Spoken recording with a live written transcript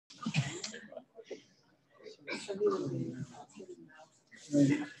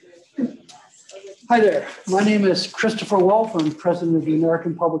Hi there, my name is Christopher Wolf. I'm president of the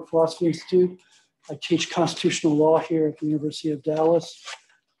American Public Philosophy Institute. I teach constitutional law here at the University of Dallas.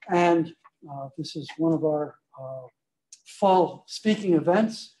 And this is one of our fall speaking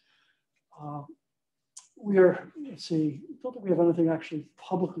events. Let's see, I don't think we have anything actually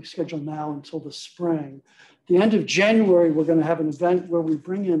publicly scheduled now until the spring. The end of January, we're going to have an event where we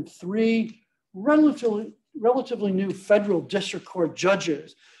bring in 3 relatively new federal district court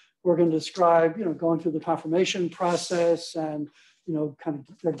judges. We're going to describe, going through the confirmation process and, kind of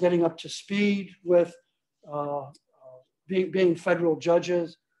they're getting up to speed with being federal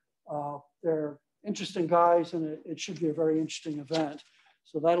judges. They're interesting guys, and it should be a very interesting event.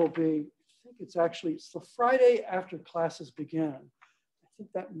 So that'll be, I think it's the Friday after classes begin. I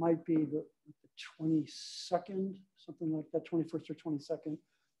think that might be the 22nd, something like that, 21st or 22nd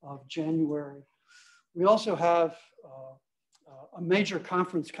of January. We also have a major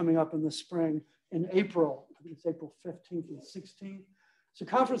conference coming up in the spring in April. I think it's April 15th and 16th. It's a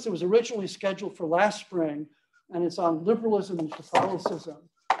conference that was originally scheduled for last spring, and it's on liberalism and Catholicism.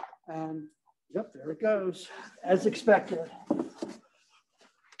 And yep, there it goes, as expected.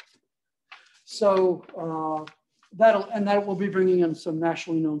 So that will be bringing in some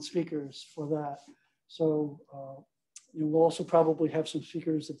nationally known speakers for that. So we'll also probably have some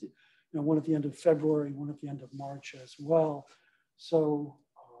speakers at one at the end of February, one at the end of March as well. So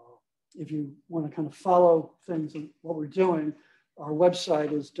if you want to kind of follow things and what we're doing, our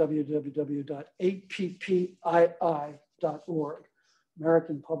website is www.appii.org,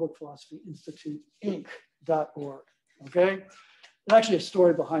 American Public Philosophy Institute, Inc.org. Okay? There's actually a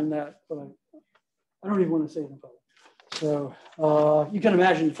story behind that, but I don't even want to say it in public. So you can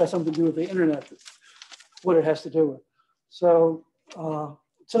imagine it has something to do with the internet, what it has to do with. So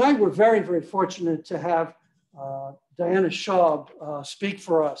tonight we're very, very fortunate to have Diana Schaub speak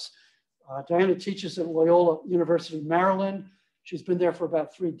for us. Diana teaches at Loyola University, Maryland. She's been there for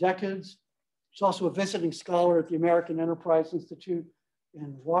about 3 decades. She's also a visiting scholar at the American Enterprise Institute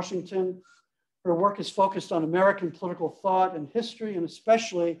in Washington. Her work is focused on American political thought and history, and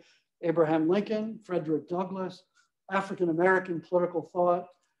especially Abraham Lincoln, Frederick Douglass, African-American political thought,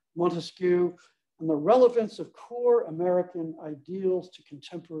 Montesquieu, and the relevance of core American ideals to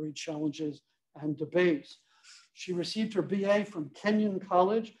contemporary challenges and debates. She received her BA from Kenyon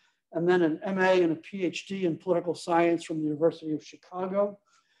College and then an MA and a PhD in political science from the University of Chicago.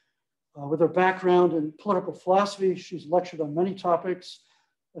 With her background in political philosophy, she's lectured on many topics,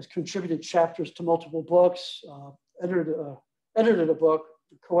 has contributed chapters to multiple books, edited a book,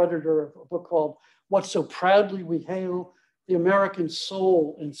 co-editor of a book called What So Proudly We Hail, The American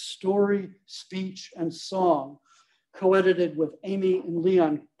Soul in Story, Speech, and Song, co-edited with Amy and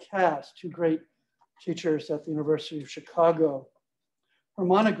Leon Cass, 2 great teachers at the University of Chicago. Her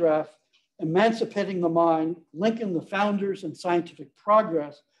monograph, Emancipating the Mind, Lincoln, the Founders, and Scientific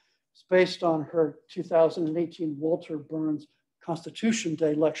Progress, is based on her 2018 Walter Burns Constitution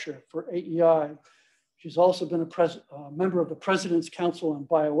Day lecture for AEI. She's also been a member of the President's Council on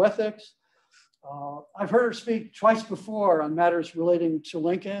Bioethics. I've heard her speak twice before on matters relating to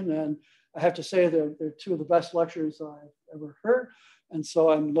Lincoln, and I have to say they're 2 of the best lectures I've ever heard. And so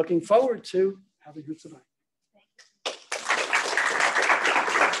I'm looking forward to having her tonight.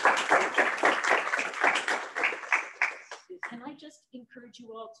 Can I just encourage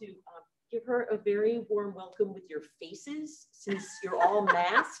you all to give her a very warm welcome with your faces, since you're all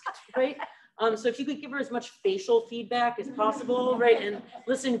masked, right? So if you could give her as much facial feedback as possible, right? And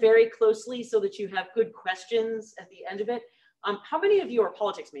listen very closely so that you have good questions at the end of it. How many of you are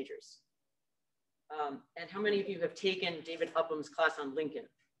politics majors? And how many of you have taken David Upham's class on Lincoln?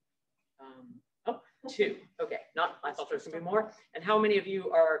 2, okay, I thought there was gonna be more. And how many of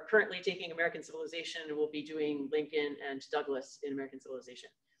you are currently taking American Civilization and will be doing Lincoln and Douglas in American Civilization?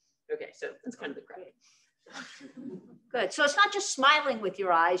 Okay, so that's kind of the crowd. Good. So it's not just smiling with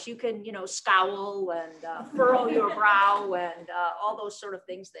your eyes. You can, scowl and furrow your brow and all those sort of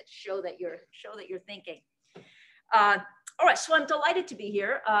things that show that you're thinking. All right. So I'm delighted to be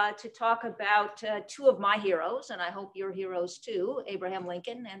here to talk about 2 of my heroes, and I hope your heroes too: Abraham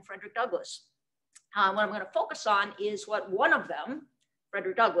Lincoln and Frederick Douglass. What I'm going to focus on is what one of them,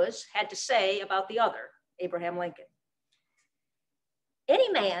 Frederick Douglass, had to say about the other, Abraham Lincoln. Any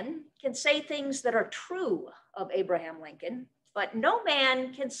man can say things that are true of Abraham Lincoln, but no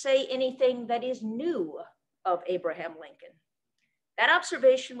man can say anything that is new of Abraham Lincoln. That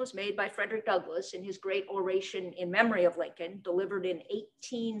observation was made by Frederick Douglass in his great oration in memory of Lincoln, delivered in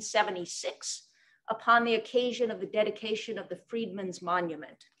 1876 upon the occasion of the dedication of the Freedmen's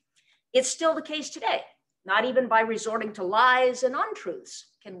Monument. It's still the case today. Not even by resorting to lies and untruths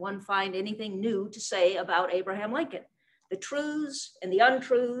can one find anything new to say about Abraham Lincoln. The truths and the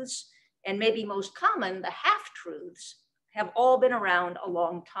untruths, and maybe most common, the half-truths, have all been around a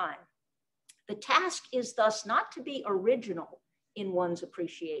long time. The task is thus not to be original in one's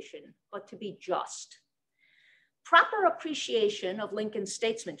appreciation, but to be just. Proper appreciation of Lincoln's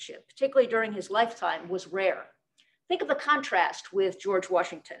statesmanship, particularly during his lifetime, was rare. Think of the contrast with George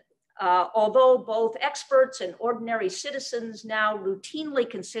Washington. Although both experts and ordinary citizens now routinely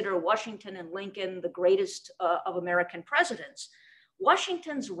consider Washington and Lincoln the greatest of American presidents,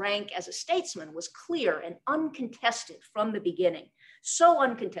 Washington's rank as a statesman was clear and uncontested from the beginning. So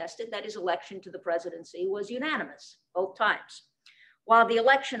uncontested that his election to the presidency was unanimous both times, while the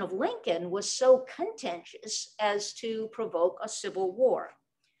election of Lincoln was so contentious as to provoke a civil war.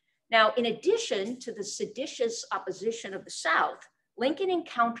 Now, in addition to the seditious opposition of the South, Lincoln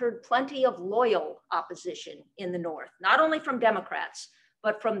encountered plenty of loyal opposition in the North, not only from Democrats,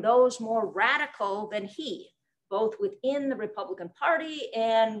 but from those more radical than he, both within the Republican Party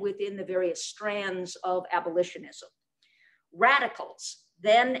and within the various strands of abolitionism. Radicals,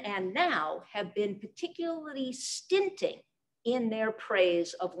 then and now, have been particularly stinting in their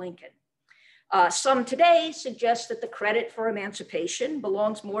praise of Lincoln. Some today suggest that the credit for emancipation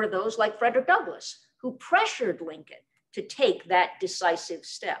belongs more to those like Frederick Douglass, who pressured Lincoln to take that decisive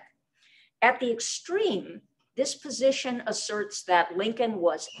step. At the extreme, this position asserts that Lincoln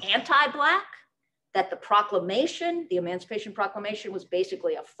was anti-Black, that the proclamation, the Emancipation Proclamation, was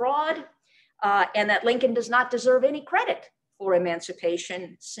basically a fraud, and that Lincoln does not deserve any credit for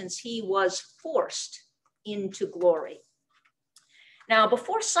emancipation since he was forced into glory. Now,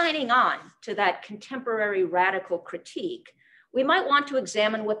 before signing on to that contemporary radical critique, we might want to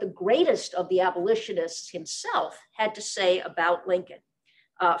examine what the greatest of the abolitionists himself had to say about Lincoln.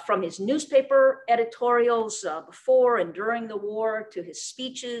 From his newspaper editorials before and during the war to his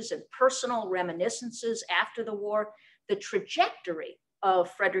speeches and personal reminiscences after the war, the trajectory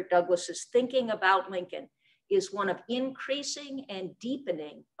of Frederick Douglass's thinking about Lincoln is one of increasing and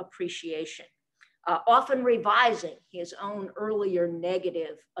deepening appreciation, often revising his own earlier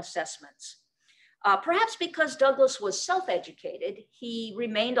negative assessments. Perhaps because Douglass was self-educated, he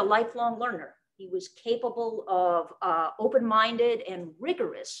remained a lifelong learner. He was capable of open-minded and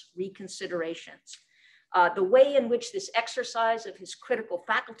rigorous reconsiderations. The way in which this exercise of his critical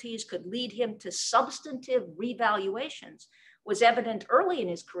faculties could lead him to substantive revaluations was evident early in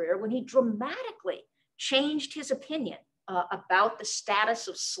his career when he dramatically changed his opinion about the status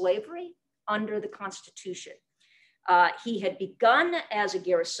of slavery under the Constitution. He had begun as a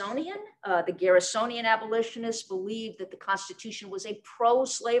Garrisonian. The Garrisonian abolitionists believed that the Constitution was a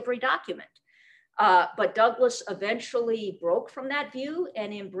pro-slavery document. But Douglass eventually broke from that view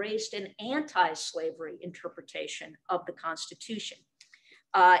and embraced an anti-slavery interpretation of the Constitution.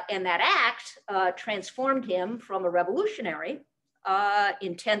 And that act transformed him from a revolutionary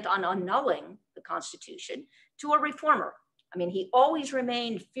intent on annulling the Constitution to a reformer. I mean, he always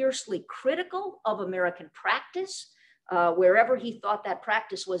remained fiercely critical of American practice, wherever he thought that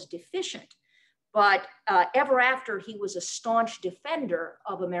practice was deficient. But ever after, he was a staunch defender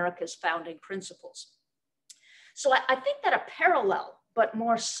of America's founding principles. So I think that a parallel but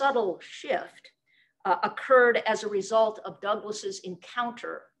more subtle shift occurred as a result of Douglass's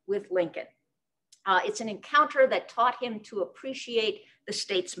encounter with Lincoln. It's an encounter that taught him to appreciate the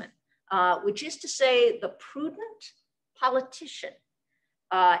statesman, which is to say the prudent politician,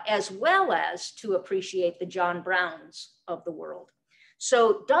 as well as to appreciate the John Browns of the world.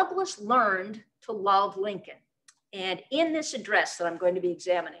 So Douglass learned to love Lincoln. And in this address that I'm going to be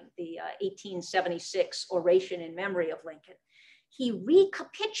examining, the 1876 Oration in Memory of Lincoln, he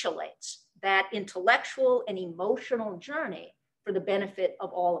recapitulates that intellectual and emotional journey for the benefit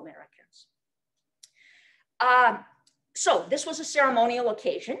of all Americans. So this was a ceremonial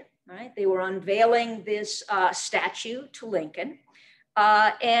occasion, right? They were unveiling this statue to Lincoln.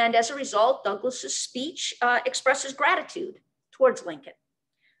 And as a result, Douglass's speech expresses gratitude towards Lincoln.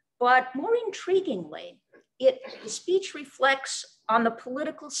 But more intriguingly, the speech reflects on the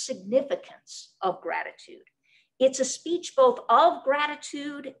political significance of gratitude. It's a speech both of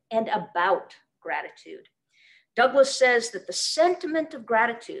gratitude and about gratitude. Douglass says that the sentiment of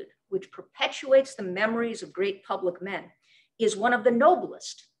gratitude, which perpetuates the memories of great public men, is one of the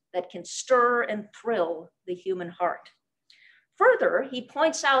noblest that can stir and thrill the human heart. Further, he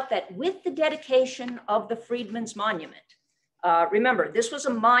points out that with the dedication of the Freedmen's Monument, remember, this was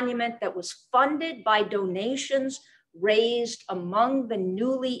a monument that was funded by donations raised among the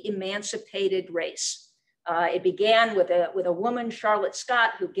newly emancipated race. It began with a woman, Charlotte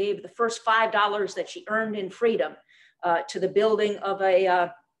Scott, who gave the first $5 that she earned in freedom to the building of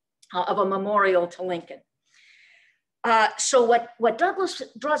a memorial to Lincoln. So what Douglas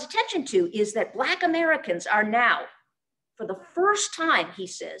draws attention to is that Black Americans are now, for the first time, he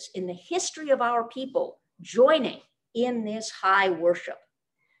says, in the history of our people, joining in this high worship.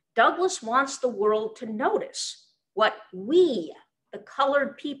 Douglas wants the world to notice what we, the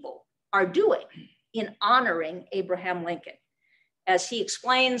colored people, are doing in honoring Abraham Lincoln. As he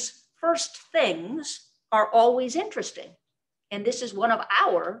explains, first things are always interesting, and this is one of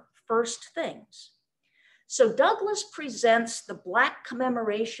our first things. So Douglas presents the Black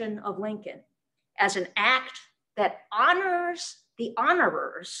commemoration of Lincoln as an act that honors the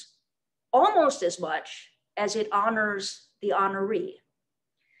honorers almost as much as it honors the honoree.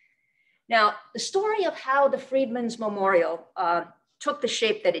 Now, the story of how the Freedmen's Memorial took the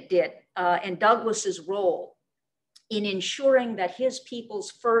shape that it did, and Douglas's role in ensuring that his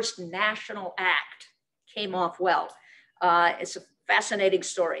people's first national act came off well. It's a fascinating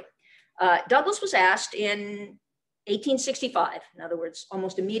story. Douglas was asked in 1865, in other words,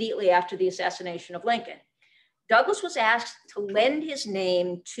 almost immediately after the assassination of Lincoln, Douglas was asked to lend his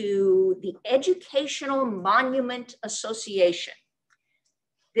name to the Educational Monument Association.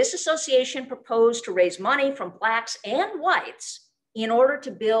 This association proposed to raise money from Blacks and whites in order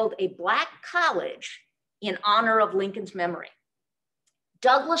to build a Black college in honor of Lincoln's memory.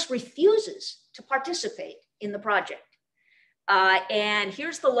 Douglas refuses to participate in the project. And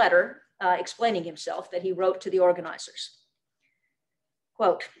here's the letter explaining himself that he wrote to the organizers.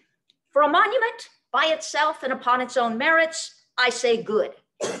 Quote, "For a monument by itself and upon its own merits, I say good.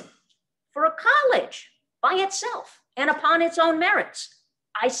 For a college by itself and upon its own merits,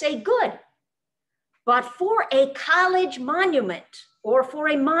 I say good. But for a college monument or for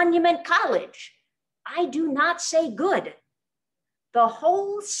a monument college, I do not say good. The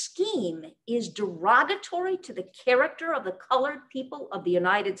whole scheme is derogatory to the character of the colored people of the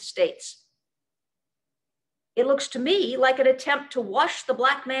United States. It looks to me like an attempt to wash the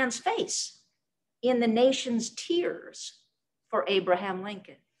Black man's face in the nation's tears for Abraham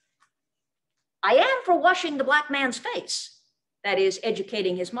Lincoln. I am for washing the Black man's face, that is,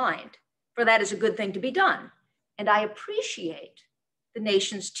 educating his mind, for that is a good thing to be done. And I appreciate the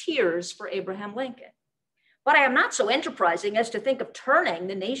nation's tears for Abraham Lincoln. But I am not so enterprising as to think of turning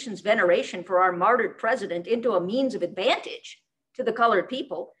the nation's veneration for our martyred president into a means of advantage to the colored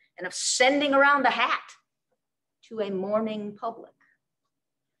people and of sending around the hat to a mourning public."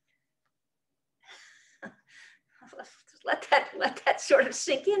 Let that sort of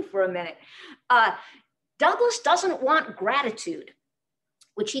sink in for a minute. Douglas doesn't want gratitude,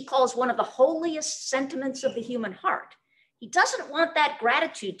 which he calls one of the holiest sentiments of the human heart. He doesn't want that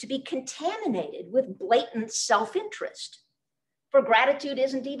gratitude to be contaminated with blatant self-interest, for gratitude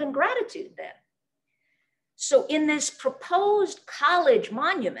isn't even gratitude then. So in this proposed college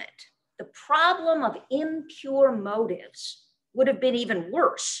monument, the problem of impure motives would have been even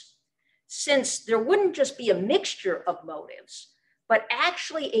worse, since there wouldn't just be a mixture of motives, but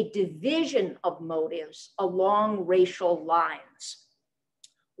actually a division of motives along racial lines.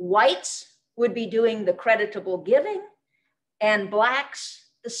 Whites would be doing the creditable giving, and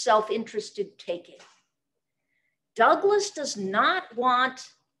Blacks the self-interested taking. Douglas does not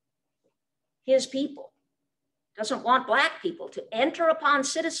want his people, doesn't want Black people to enter upon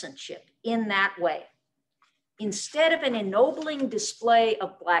citizenship in that way. Instead of an ennobling display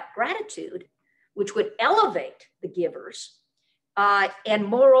of Black gratitude, which would elevate the givers, and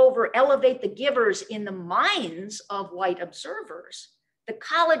moreover elevate the givers in the minds of white observers, the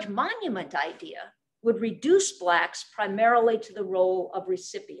college monument idea would reduce Blacks primarily to the role of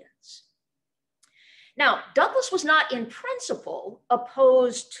recipients. Now, Douglas was not in principle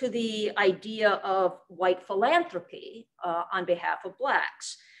opposed to the idea of white philanthropy on behalf of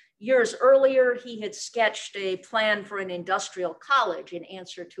Blacks. Years earlier, he had sketched a plan for an industrial college in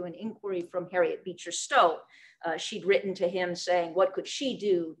answer to an inquiry from Harriet Beecher Stowe. She'd written to him saying, what could she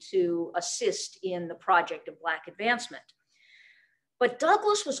do to assist in the project of Black advancement? But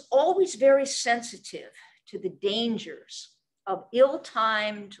Douglas was always very sensitive to the dangers of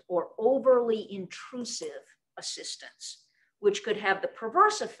ill-timed or overly intrusive assistance, which could have the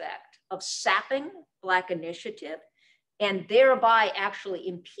perverse effect of sapping Black initiative and thereby actually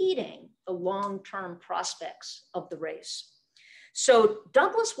impeding the long-term prospects of the race. So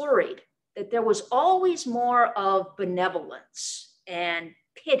Douglas worried that there was always more of benevolence and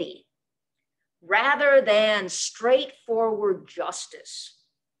pity rather than straightforward justice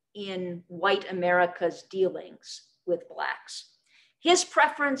in white America's dealings with Blacks. His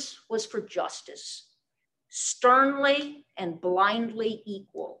preference was for justice, sternly and blindly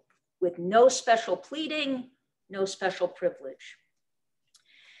equal, with no special pleading, no special privilege.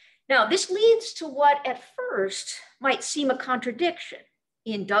 Now, this leads to what at first might seem a contradiction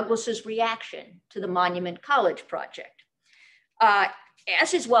in Douglas's reaction to the Monument College project.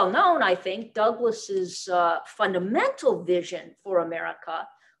 As is well known, I think, Douglas's fundamental vision for America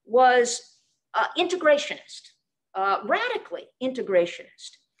was integrationist, radically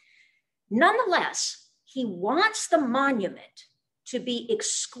integrationist. Nonetheless, he wants the monument to be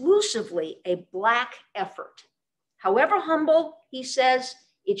exclusively a Black effort. However humble, he says,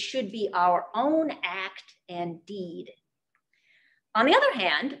 it should be our own act and deed. On the other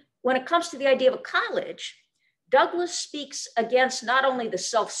hand, when it comes to the idea of a college, Douglas speaks against not only the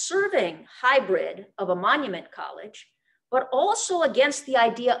self-serving hybrid of a monument college, but also against the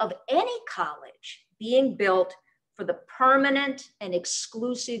idea of any college being built for the permanent and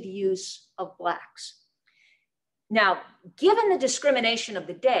exclusive use of Blacks. Now, given the discrimination of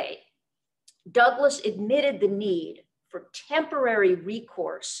the day, Douglas admitted the need for temporary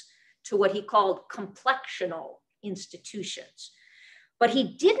recourse to what he called complexional institutions. But he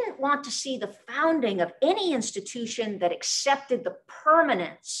didn't want to see the founding of any institution that accepted the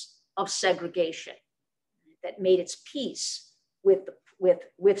permanence of segregation, that made its peace with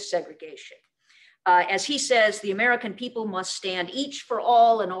segregation. As he says, the American people must stand each for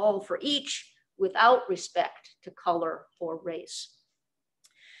all and all for each, without respect to color or race.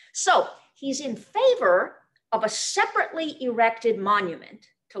 So he's in favor of a separately erected monument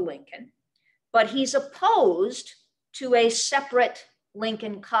to Lincoln, but he's opposed to a separate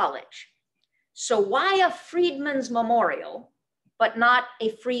Lincoln College. So why a Freedmen's Memorial, but not a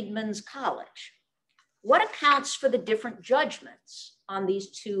Freedmen's College? What accounts for the different judgments on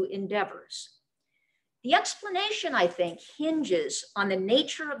these two endeavors? The explanation, I think, hinges on the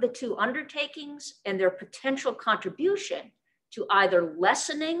nature of the two undertakings and their potential contribution to either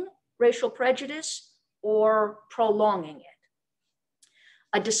lessening racial prejudice or prolonging it.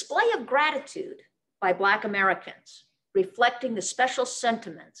 A display of gratitude by Black Americans, reflecting the special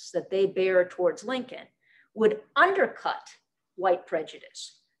sentiments that they bear towards Lincoln, would undercut white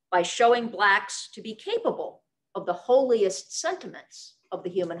prejudice by showing Blacks to be capable of the holiest sentiments of the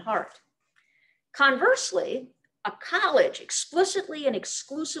human heart. Conversely, a college explicitly and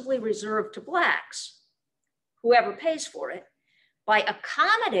exclusively reserved to Blacks, whoever pays for it, by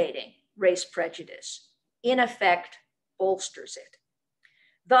accommodating race prejudice, in effect bolsters it.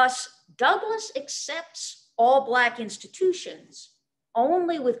 Thus, Douglas accepts all Black institutions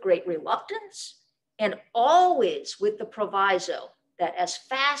only with great reluctance and always with the proviso that as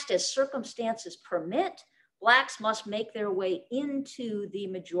fast as circumstances permit, Blacks must make their way into the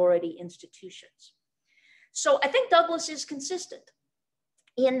majority institutions. So I think Douglas is consistent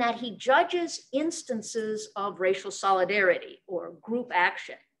in that he judges instances of racial solidarity or group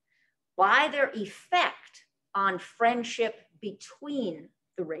action by their effect on friendship between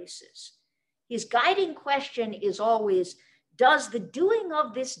the races. His guiding question is always, does the doing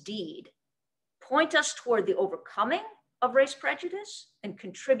of this deed point us toward the overcoming of race prejudice and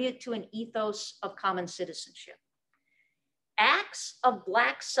contribute to an ethos of common citizenship? Acts of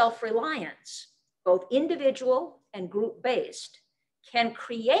Black self-reliance, both individual and group-based, can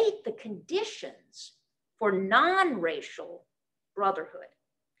create the conditions for non-racial brotherhood.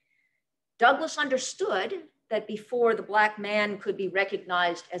 Douglas understood that before the Black man could be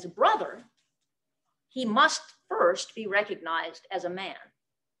recognized as a brother, he must first be recognized as a man.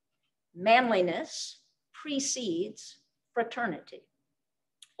 Manliness precedes fraternity.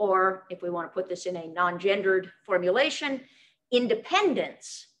 Or if we want to put this in a non-gendered formulation,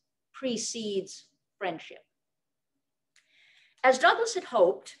 independence precedes friendship. As Douglas had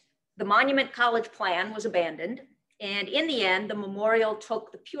hoped, the Monument College plan was abandoned, and in the end, the memorial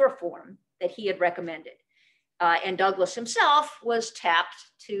took the pure form that he had recommended. And Douglas himself was tapped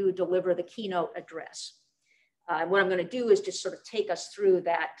to deliver the keynote address. What I'm going to do is just sort of take us through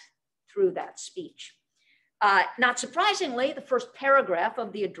that speech. Not surprisingly, the first paragraph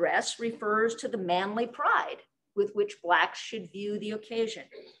of the address refers to the manly pride with which Blacks should view the occasion.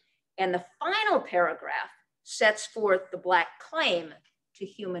 And the final paragraph sets forth the Black claim to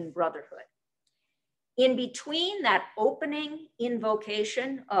human brotherhood. In between that opening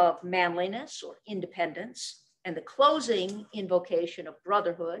invocation of manliness or independence and the closing invocation of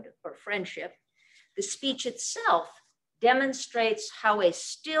brotherhood or friendship, the speech itself demonstrates how a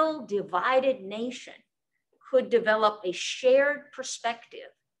still divided nation could develop a shared perspective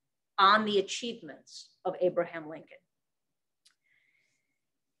on the achievements of Abraham Lincoln.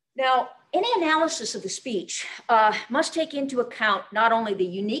 Now, any analysis of the speech must take into account not only the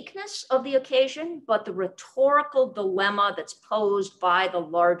uniqueness of the occasion, but the rhetorical dilemma that's posed by the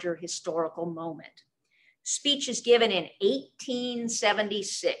larger historical moment. Speech is given in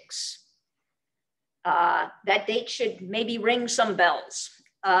 1876. That date should maybe ring some bells.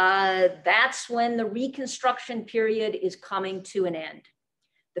 That's when the Reconstruction period is coming to an end.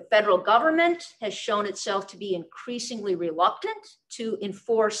 The federal government has shown itself to be increasingly reluctant to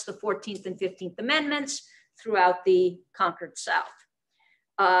enforce the 14th and 15th Amendments throughout the conquered South.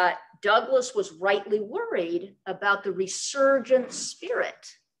 Douglas was rightly worried about the resurgent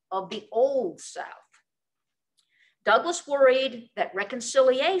spirit of the old South. Douglas worried that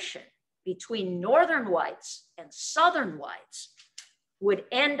reconciliation between Northern whites and Southern whites would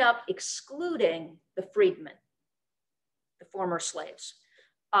end up excluding the freedmen, the former slaves,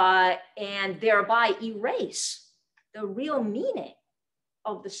 and thereby erase the real meaning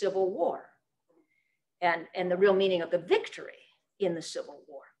of the Civil War and the real meaning of the victory in the Civil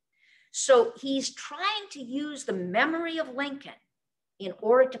War. So he's trying to use the memory of Lincoln in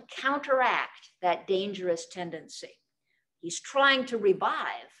order to counteract that dangerous tendency. He's trying to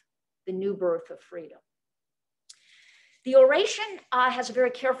revive the new birth of freedom. The oration has a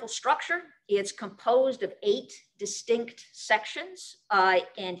very careful structure. It's composed of 8 distinct sections,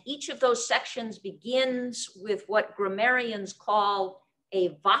 and each of those sections begins with what grammarians call a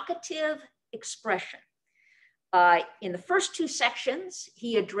vocative expression. In the first 2 sections,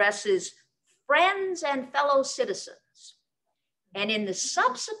 he addresses friends and fellow citizens. And in the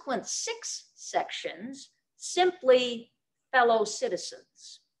subsequent 6 sections, simply fellow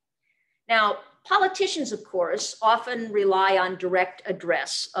citizens. Now, politicians, of course, often rely on direct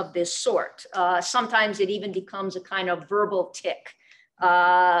address of this sort. Sometimes it even becomes a kind of verbal tic.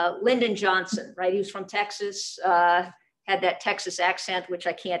 Lyndon Johnson, right? He was from Texas, had that Texas accent, which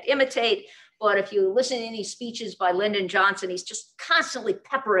I can't imitate. But if you listen to any speeches by Lyndon Johnson, he's just constantly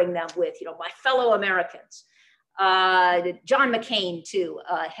peppering them with, my fellow Americans. John McCain, too,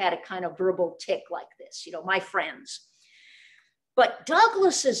 had a kind of verbal tic like this, my friends. But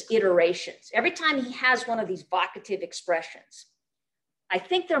Douglas's iterations, every time he has one of these vocative expressions, I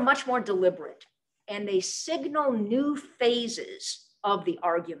think they're much more deliberate, and they signal new phases of the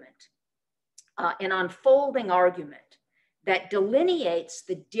argument, an unfolding argument that delineates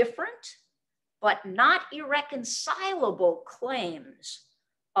the different but not irreconcilable claims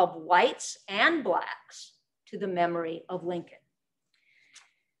of whites and blacks to the memory of Lincoln.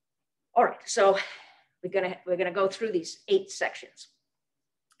 All right, so we're gonna go through these 8 sections.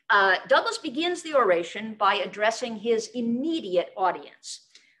 Douglas begins the oration by addressing his immediate audience,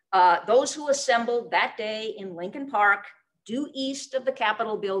 those who assembled that day in Lincoln Park, due east of the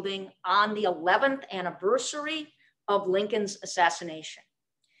Capitol building on the 11th anniversary of Lincoln's assassination.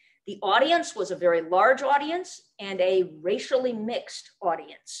 The audience was a very large audience and a racially mixed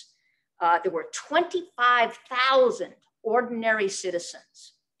audience. There were 25,000 ordinary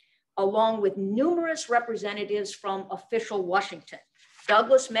citizens, along with numerous representatives from official Washington.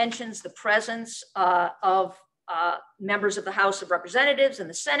 Douglas mentions the presence of members of the House of Representatives and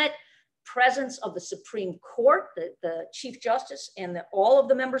the Senate, presence of the Supreme Court, the Chief Justice and all of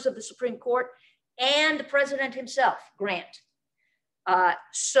the members of the Supreme Court, and the president himself, Grant.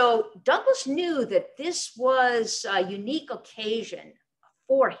 So Douglas knew that this was a unique occasion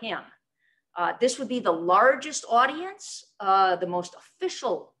for him. This would be the largest audience, the most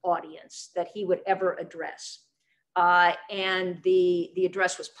official audience that he would ever address. And the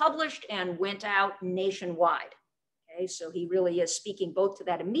address was published and went out nationwide. Okay, so he really is speaking both to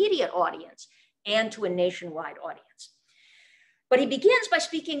that immediate audience and to a nationwide audience. But he begins by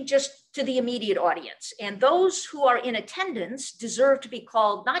speaking just to the immediate audience. And those who are in attendance deserve to be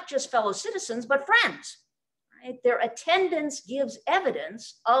called not just fellow citizens, but friends. Right? Their attendance gives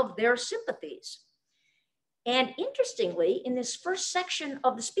evidence of their sympathies. And interestingly, in this first section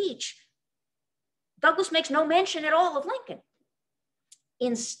of the speech, Douglas makes no mention at all of Lincoln.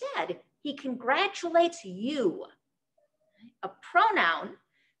 Instead, he congratulates you, a pronoun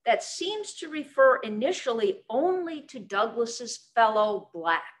that seems to refer initially only to Douglas's fellow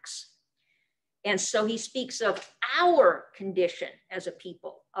blacks. And so he speaks of our condition as a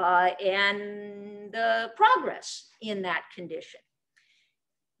people and the progress in that condition.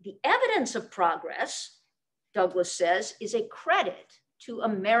 The evidence of progress, Douglas says, is a credit to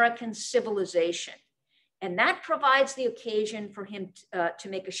American civilization. And that provides the occasion for him to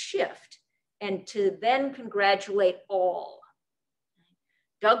make a shift and to then congratulate all.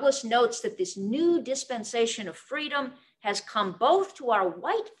 Douglas notes that this new dispensation of freedom has come both to our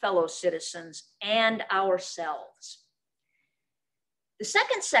white fellow citizens and ourselves. The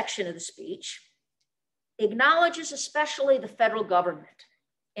second section of the speech acknowledges especially the federal government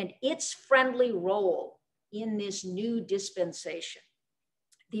and its friendly role in this new dispensation.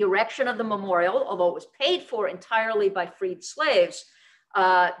 The erection of the memorial, although it was paid for entirely by freed slaves,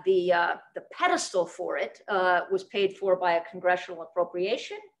 the pedestal for it was paid for by a congressional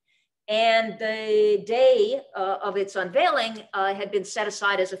appropriation, and the day of its unveiling had been set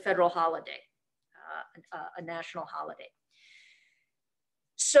aside as a federal holiday, a national holiday.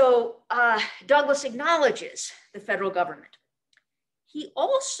 So Douglas acknowledges the federal government. He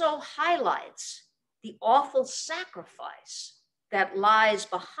also highlights the awful sacrifice that lies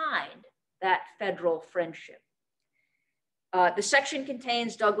behind that federal friendship. The section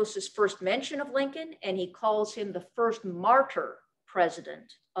contains Douglas's first mention of Lincoln, and he calls him the first martyr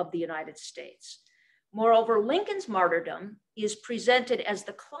president of the United States. Moreover, Lincoln's martyrdom is presented as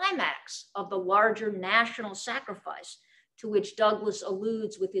the climax of the larger national sacrifice to which Douglas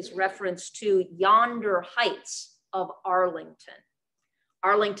alludes with his reference to yonder heights of Arlington.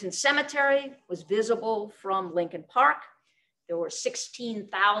 Arlington Cemetery was visible from Lincoln Park. There were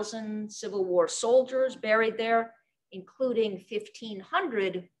 16,000 Civil War soldiers buried there, including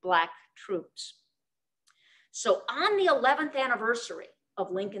 1,500 Black troops. So on the 11th anniversary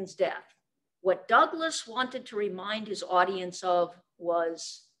of Lincoln's death, what Douglas wanted to remind his audience of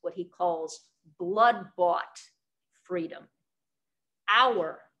was what he calls blood-bought freedom,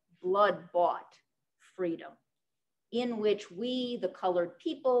 our blood-bought freedom, in which we, the colored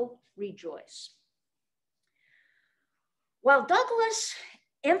people, rejoice. While Douglas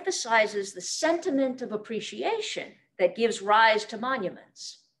emphasizes the sentiment of appreciation that gives rise to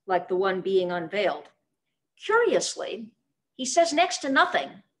monuments, like the one being unveiled, curiously, he says next to nothing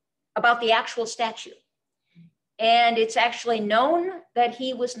about the actual statue. And it's actually known that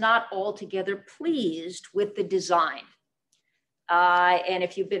he was not altogether pleased with the design. And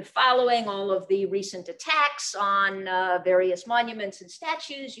if you've been following all of the recent attacks on various monuments and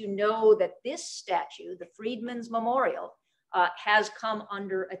statues, you know that this statue, the Freedmen's Memorial, has come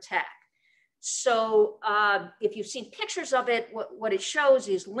under attack. So if you've seen pictures of it, what it shows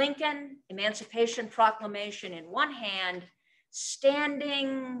is Lincoln, Emancipation Proclamation in one hand,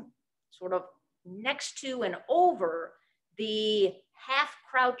 standing sort of next to and over the half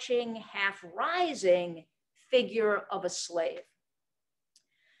crouching, half rising figure of a slave.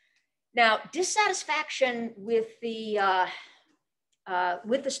 Now, dissatisfaction with the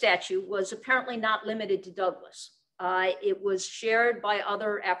statue was apparently not limited to Douglas. It was shared by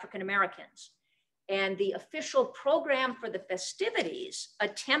other African Americans. And the official program for the festivities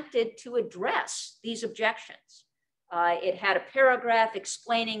attempted to address these objections. It had a paragraph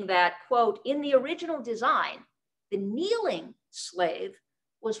explaining that, quote, in the original design, the kneeling slave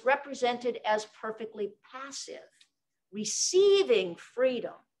was represented as perfectly passive, receiving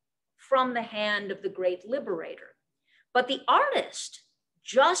freedom from the hand of the great liberator. But the artist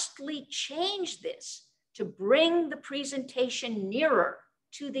justly changed this to bring the presentation nearer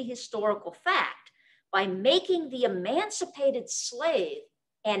to the historical fact by making the emancipated slave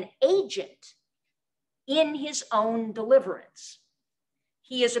an agent in his own deliverance.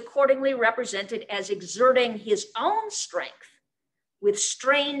 He is accordingly represented as exerting his own strength with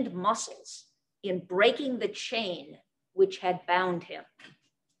strained muscles in breaking the chain which had bound him.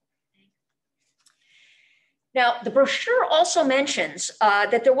 Now, the brochure also mentions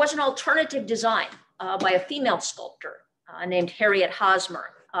that there was an alternative design by a female sculptor named Harriet Hosmer.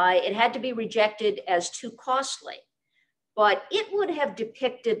 It had to be rejected as too costly, but it would have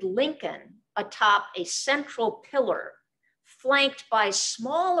depicted Lincoln atop a central pillar flanked by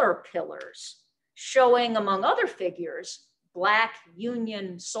smaller pillars showing, among other figures, Black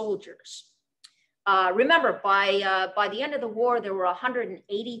Union soldiers. Remember, by the end of the war, there were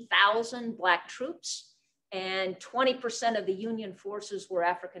 180,000 Black troops, and 20% of the Union forces were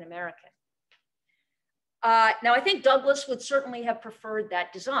African American. Now, I think Douglas would certainly have preferred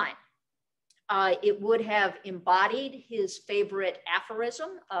that design. It would have embodied his favorite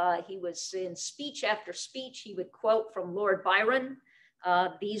aphorism. He was in speech after speech, he would quote from Lord Byron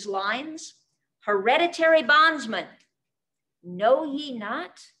these lines: "Hereditary bondsmen, know ye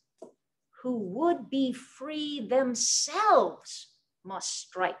not, who would be free themselves must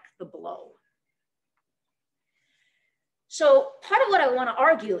strike the blow." So part of what I want to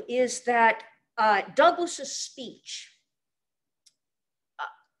argue is that Douglas's speech,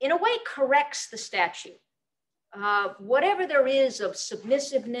 in a way, corrects the statue. Whatever there is of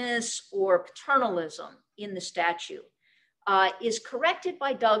submissiveness or paternalism in the statue is corrected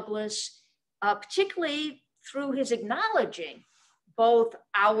by Douglas, particularly through his acknowledging both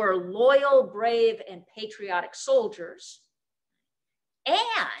our loyal, brave, and patriotic soldiers and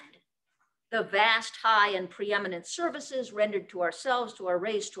the vast, high, and preeminent services rendered to ourselves, to our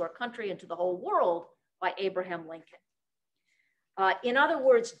race, to our country, and to the whole world by Abraham Lincoln. In other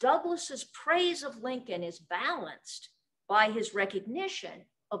words, Douglas's praise of Lincoln is balanced by his recognition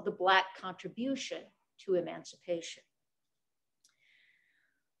of the Black contribution to emancipation.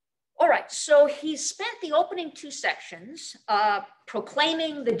 All right, so he spent the opening two sections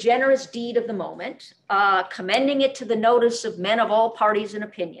proclaiming the generous deed of the moment, commending it to the notice of men of all parties and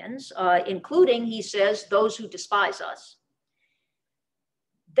opinions, including, he says, those who despise us.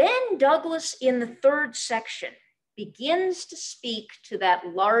 Then Douglas, in the third section, begins to speak to that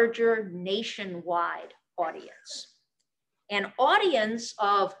larger nationwide audience, an audience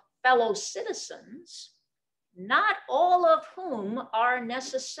of fellow citizens, not all of whom are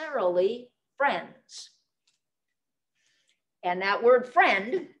necessarily friends. And that word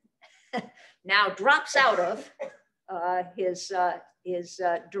friend now drops out of his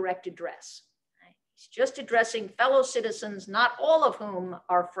direct address. He's just addressing fellow citizens, not all of whom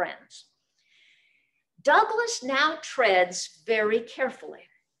are friends. Douglas now treads very carefully.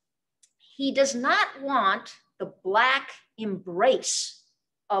 He does not want the Black embrace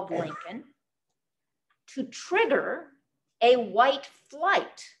of Lincoln to trigger a white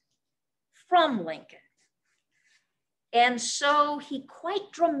flight from Lincoln. And so he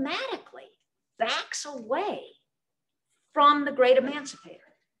quite dramatically backs away from the great emancipator,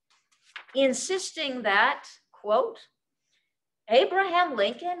 insisting that, quote, Abraham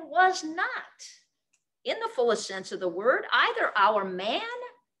Lincoln was not, in the fullest sense of the word, either our man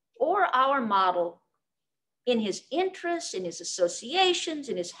or our model in his interests, in his associations,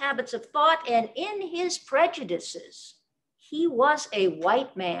 in his habits of thought, and in his prejudices. He was a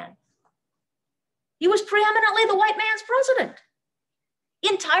white man. He was preeminently the white man's president,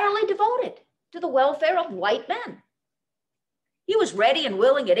 entirely devoted to the welfare of white men. He was ready and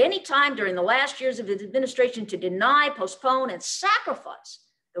willing at any time during the last years of his administration to deny, postpone, and sacrifice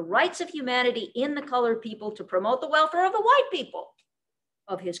the rights of humanity in the colored people to promote the welfare of the white people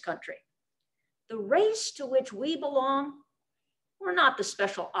of his country. The race to which we belong were not the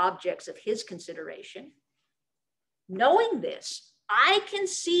special objects of his consideration. Knowing this, I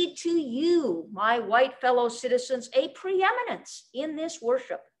concede to you, my white fellow citizens, a preeminence in this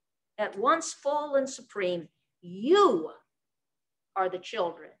worship, at once full and supreme. You are the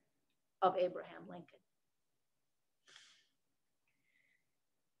children of Abraham Lincoln.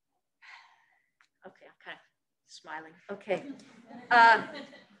 Okay, I'm kind of smiling. Okay.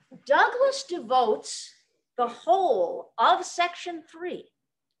 Douglas devotes the whole of section 3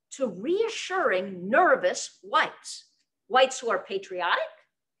 to reassuring nervous whites, whites who are patriotic,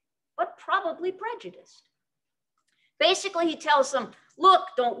 but probably prejudiced. Basically, he tells them, look,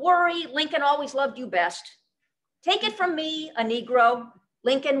 don't worry, Lincoln always loved you best. Take it from me, a Negro,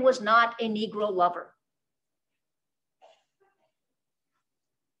 Lincoln was not a Negro lover.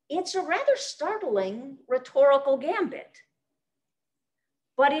 It's a rather startling rhetorical gambit,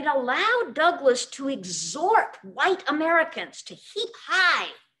 but it allowed Douglas to exhort white Americans to heap high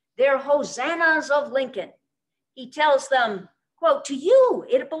their hosannas of Lincoln. He tells them, quote, to you,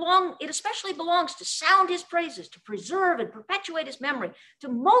 it especially belongs to sound his praises, to preserve and perpetuate his memory, to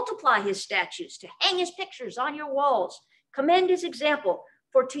multiply his statues, to hang his pictures on your walls, commend his example,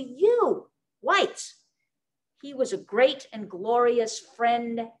 for to you, whites, he was a great and glorious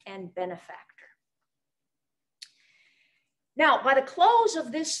friend and benefactor. Now, by the close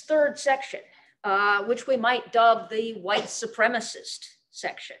of this third section, which we might dub the white supremacist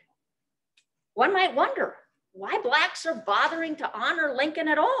section, one might wonder why Blacks are bothering to honor Lincoln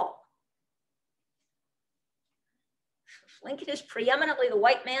at all. Lincoln is preeminently the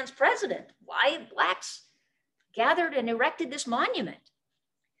white man's president. Why have Blacks gathered and erected this monument?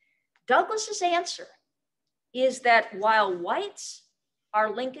 Douglas's answer is that while whites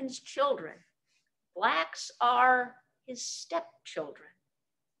are Lincoln's children, Blacks are his stepchildren,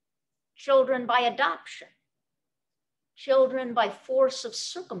 children by adoption, children by force of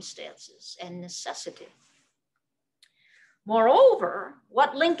circumstances and necessity. Moreover,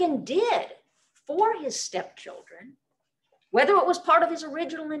 what Lincoln did for his stepchildren, whether it was part of his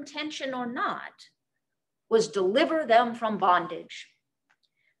original intention or not, was deliver them from bondage.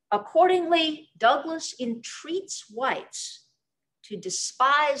 Accordingly, Douglas entreats whites to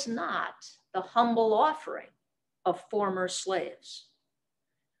despise not the humble offering of former slaves.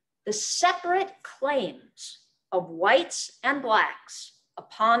 The separate claims of whites and Blacks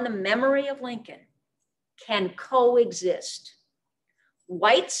upon the memory of Lincoln can coexist.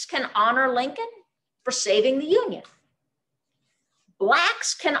 Whites can honor Lincoln for saving the Union.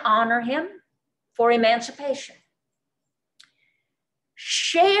 Blacks can honor him for emancipation.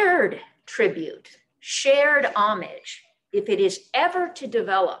 Shared tribute, shared homage, if it is ever to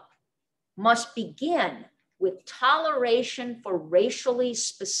develop, must begin with toleration for racially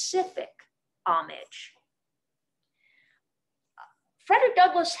specific homage. Frederick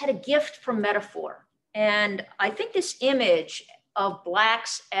Douglass had a gift for metaphor, and I think this image of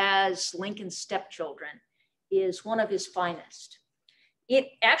Blacks as Lincoln's stepchildren is one of his finest. It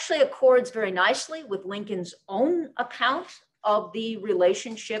actually accords very nicely with Lincoln's own account of the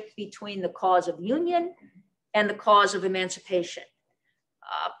relationship between the cause of union and the cause of emancipation.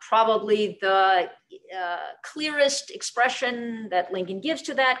 Probably the clearest expression that Lincoln gives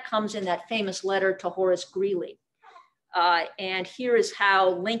to that comes in that famous letter to Horace Greeley. And here is how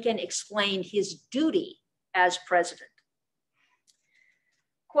Lincoln explained his duty as president.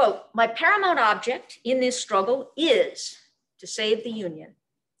 Quote, "My paramount object in this struggle is to save the Union,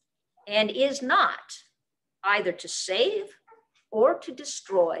 and is not either to save or to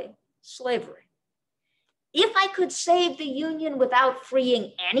destroy slavery. If I could save the Union without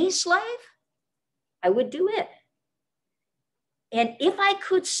freeing any slave, I would do it. And if I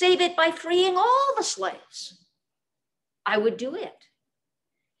could save it by freeing all the slaves, I would do it.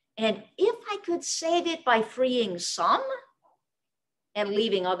 And if I could save it by freeing some and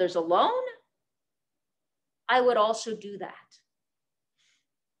leaving others alone, I would also do that."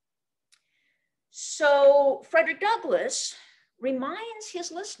 So Frederick Douglass reminds his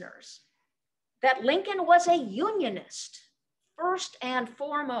listeners that Lincoln was a Unionist first and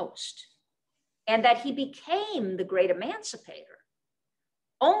foremost, and that he became the great emancipator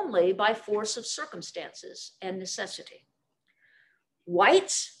only by force of circumstances and necessity.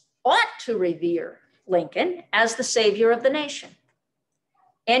 Whites ought to revere Lincoln as the savior of the nation.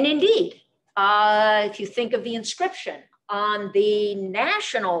 And indeed, if you think of the inscription on the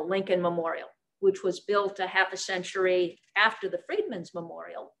National Lincoln Memorial, which was built a half a century after the Freedmen's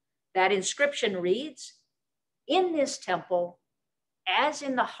Memorial, that inscription reads, "In this temple, as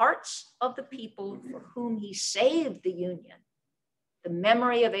in the hearts of the people for whom he saved the Union, the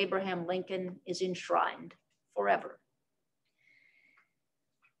memory of Abraham Lincoln is enshrined forever."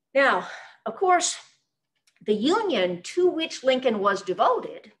 Now, of course, the Union to which Lincoln was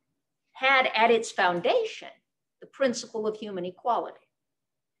devoted had at its foundation the principle of human equality.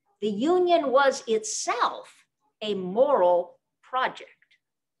 The Union was itself a moral project.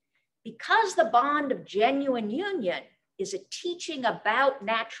 Because the bond of genuine union is a teaching about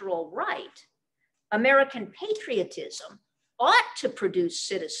natural right, American patriotism ought to produce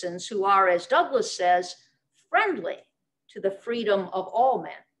citizens who are, as Douglass says, friendly to the freedom of all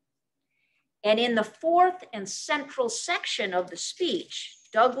men. And in the fourth and central section of the speech,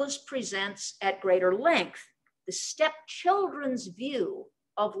 Douglass presents at greater length the stepchildren's view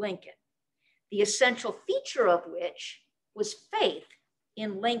of Lincoln, the essential feature of which was faith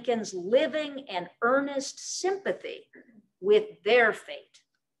in Lincoln's living and earnest sympathy with their fate.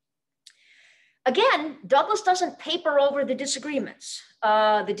 Again, Douglass doesn't paper over the disagreements,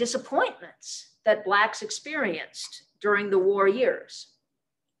 the disappointments that Blacks experienced during the war years.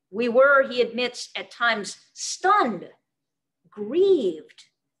 We were, he admits, at times stunned, grieved,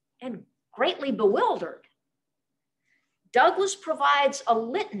 and greatly bewildered. Douglass provides a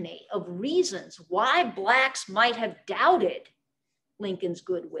litany of reasons why Blacks might have doubted Lincoln's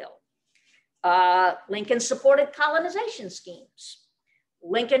goodwill. Lincoln supported colonization schemes.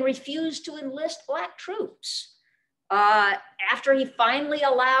 Lincoln refused to enlist Black troops. After he finally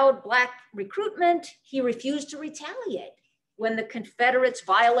allowed Black recruitment, he refused to retaliate when the Confederates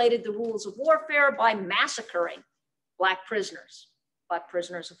violated the rules of warfare by massacring Black prisoners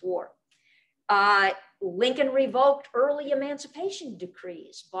of war. Lincoln revoked early emancipation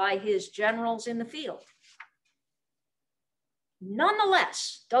decrees by his generals in the field.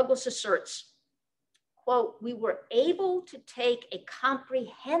 Nonetheless, Douglass asserts, quote, "We were able to take a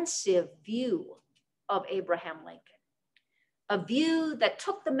comprehensive view of Abraham Lincoln, a view that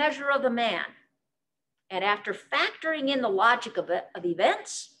took the measure of the man, and after factoring in the logic of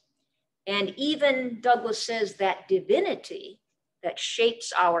events, and even Douglass says that divinity that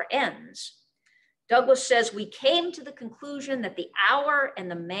shapes our ends, Douglass says we came to the conclusion that the hour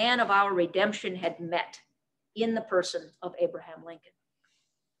and the man of our redemption had met in the person of Abraham Lincoln."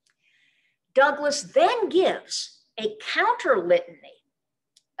 Douglass then gives a counter litany,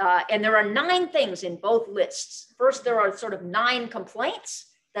 and there are 9 things in both lists. First, there are sort of 9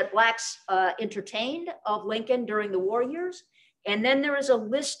 complaints that Blacks entertained of Lincoln during the war years. And then there is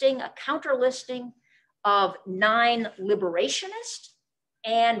a counter listing of 9 liberationist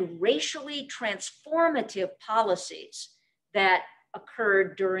and racially transformative policies that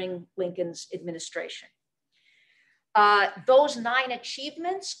occurred during Lincoln's administration. Those 9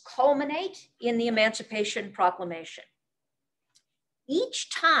 achievements culminate in the Emancipation Proclamation. Each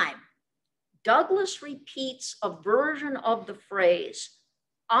time, Douglass repeats a version of the phrase,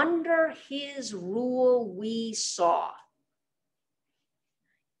 "Under his rule we saw."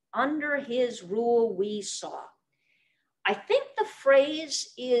 Under his rule we saw. I think the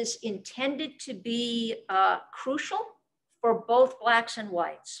phrase is intended to be crucial for both Blacks and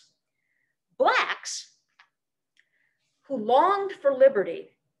whites. Blacks who longed for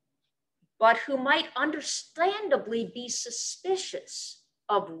liberty, but who might understandably be suspicious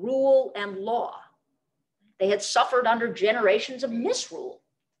of rule and law. They had suffered under generations of misrule.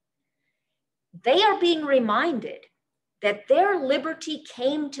 They are being reminded that their liberty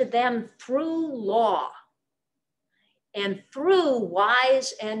came to them through law and through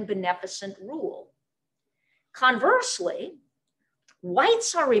wise and beneficent rule. Conversely,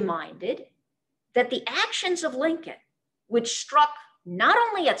 whites are reminded that the actions of Lincoln, which struck not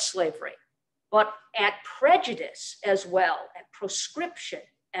only at slavery, but at prejudice as well, at proscription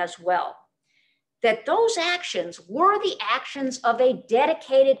as well, that those actions were the actions of a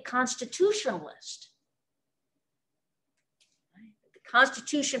dedicated constitutionalist. The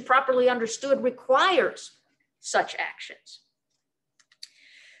Constitution, properly understood, requires such actions.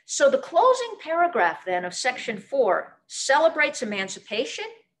 So the closing paragraph then of Section 4 celebrates emancipation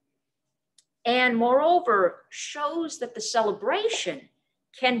and moreover shows that the celebration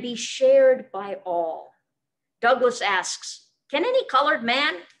can be shared by all. Douglass asks, can any colored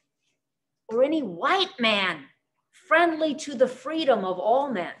man or any white man friendly to the freedom of all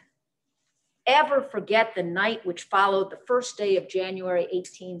men ever forget the night which followed the first day of January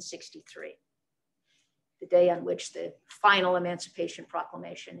 1863, the day on which the final Emancipation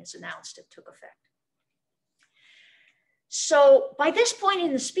Proclamation is announced and took effect? So by this point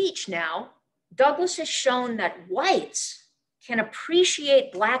in the speech now, Douglass has shown that whites can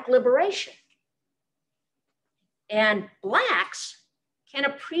appreciate Black liberation and Blacks can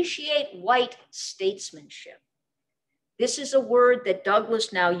appreciate white statesmanship. This is a word that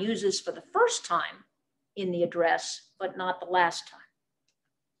Douglass now uses for the first time in the address, but not the last time.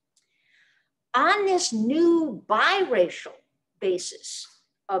 On this new biracial basis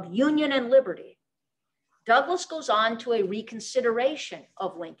of union and liberty, Douglass goes on to a reconsideration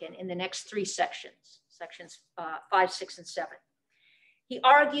of Lincoln in the next 3 sections, sections 5, 6, and 7. He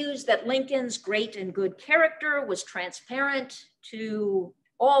argues that Lincoln's great and good character was transparent to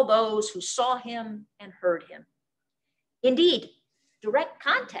all those who saw him and heard him. Indeed, direct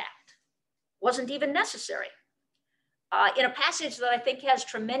contact wasn't even necessary. In a passage that I think has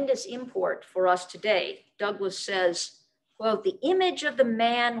tremendous import for us today, Douglass says, quote, "The image of the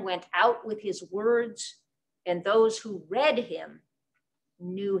man went out with his words, and those who read him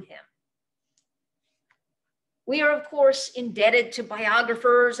knew him." We are, of course, indebted to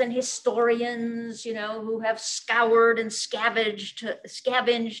biographers and historians, who have scoured and scavenged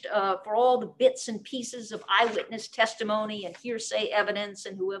for all the bits and pieces of eyewitness testimony and hearsay evidence,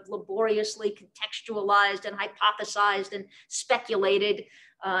 and who have laboriously contextualized and hypothesized and speculated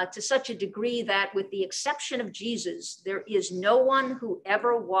to such a degree that, with the exception of Jesus, there is no one who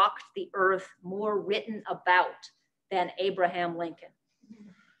ever walked the earth more written about than Abraham Lincoln.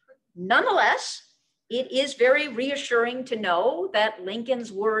 Nonetheless, it is very reassuring to know that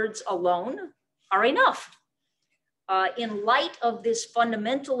Lincoln's words alone are enough. In light of this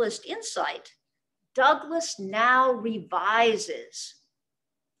fundamentalist insight, Douglass now revises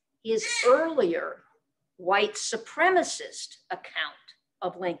his earlier white supremacist account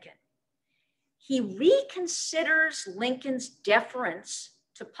of Lincoln. He reconsiders Lincoln's deference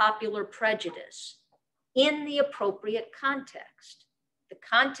to popular prejudice in the appropriate context, the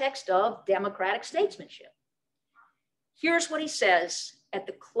context of democratic statesmanship. Here's what he says at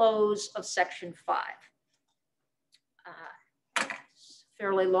the close of section 5.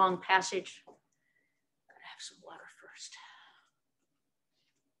 Fairly long passage. Gotta have some water first.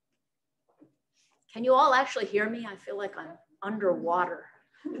 Can you all actually hear me? I feel like I'm underwater.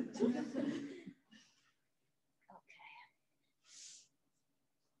 Okay.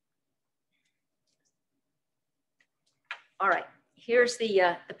 All right. Here's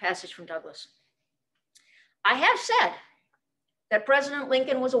the passage from Douglass. "I have said that President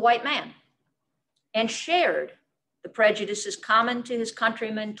Lincoln was a white man and shared the prejudices common to his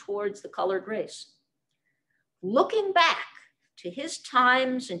countrymen towards the colored race. Looking back to his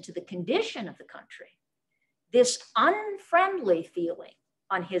times and to the condition of the country, this unfriendly feeling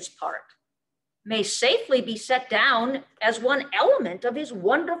on his part may safely be set down as one element of his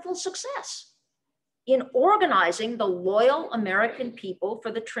wonderful success in organizing the loyal American people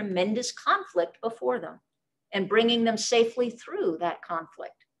for the tremendous conflict before them. and bringing them safely through that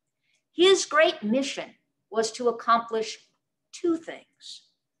conflict. His great mission was to accomplish two things.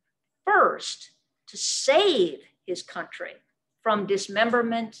 First, to save his country from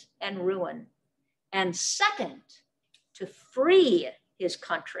dismemberment and ruin. And second, to free his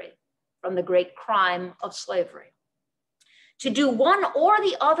country from the great crime of slavery. To do one or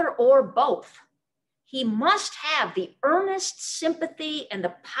the other or both, he must have the earnest sympathy and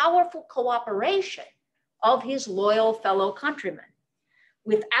the powerful cooperation of his loyal fellow countrymen.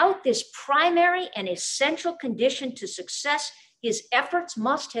 Without this primary and essential condition to success, his efforts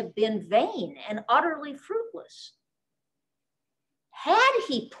must have been vain and utterly fruitless. Had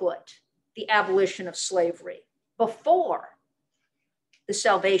he put the abolition of slavery before the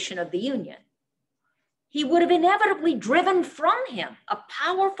salvation of the Union, he would have inevitably driven from him a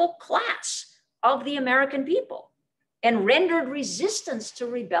powerful class of the American people and rendered resistance to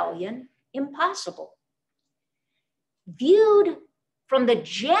rebellion impossible. Viewed from the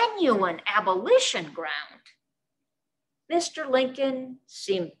genuine abolition ground, Mr. Lincoln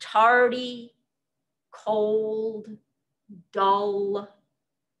seemed tardy, cold, dull,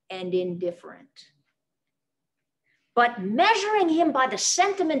 and indifferent. But measuring him by the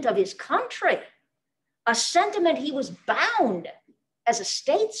sentiment of his country, a sentiment he was bound as a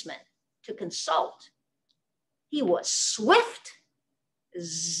statesman to consult, he was swift,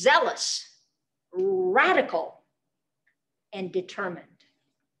 zealous, radical, and determined.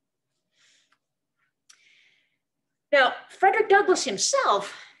 Now, Frederick Douglass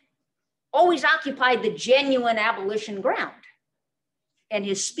himself always occupied the genuine abolition ground, and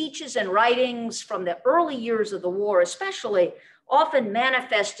his speeches and writings from the early years of the war especially often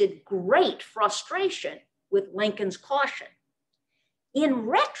manifested great frustration with Lincoln's caution. In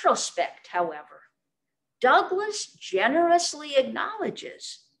retrospect, however, Douglass generously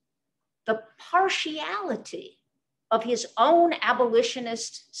acknowledges the partiality of his own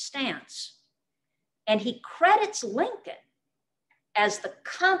abolitionist stance, and he credits Lincoln as the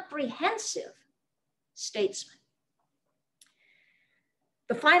comprehensive statesman.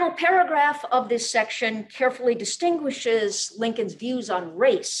 The final paragraph of this section carefully distinguishes Lincoln's views on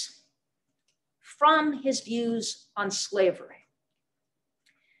race from his views on slavery.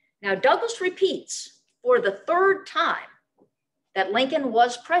 Now, Douglass repeats for the third time that Lincoln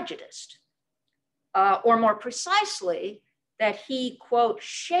was prejudiced, or more precisely, that he, quote,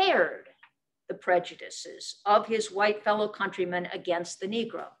 shared the prejudices of his white fellow countrymen against the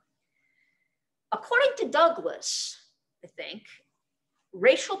Negro. According to Douglass, I think,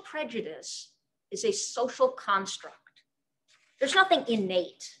 racial prejudice is a social construct. There's nothing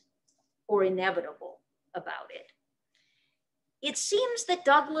innate or inevitable about it. It seems that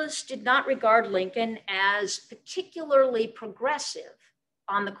Douglass did not regard Lincoln as particularly progressive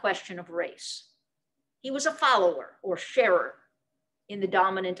on the question of race. He was a follower or sharer in the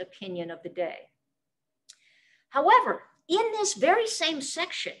dominant opinion of the day. However, in this very same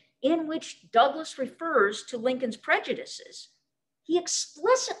section in which Douglass refers to Lincoln's prejudices, he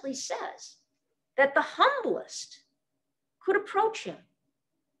explicitly says that the humblest could approach him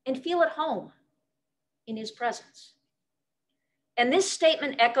and feel at home in his presence. And this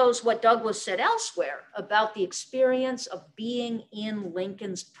statement echoes what Douglass said elsewhere about the experience of being in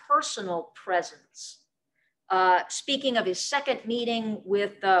Lincoln's personal presence. Speaking of his second meeting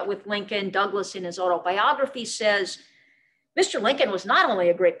with Lincoln, Douglass in his autobiography says, Mr. Lincoln was not only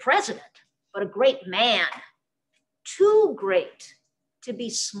a great president, but a great man, too great to be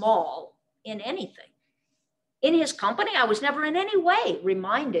small in anything. In his company, I was never in any way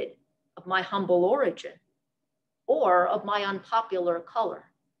reminded of my humble origin or of my unpopular color.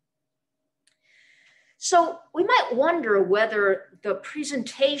 So we might wonder whether the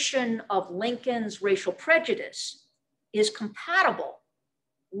presentation of Lincoln's racial prejudice is compatible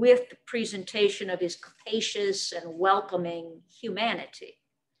with the presentation of his capacious and welcoming humanity.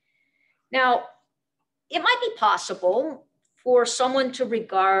 Now, it might be possible for someone to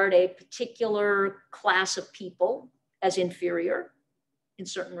regard a particular class of people as inferior in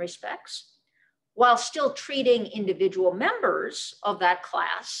certain respects, while still treating individual members of that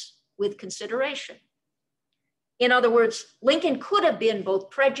class with consideration. In other words, Lincoln could have been both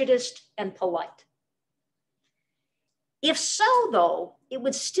prejudiced and polite. If so, though, it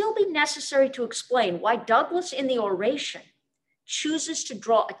would still be necessary to explain why Douglass in the oration chooses to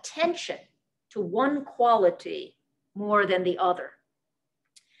draw attention to one quality more than the other.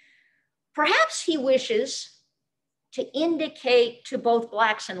 Perhaps he wishes to indicate to both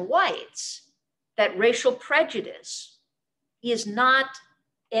Blacks and whites that racial prejudice is not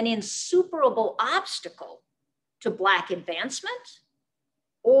an insuperable obstacle to Black advancement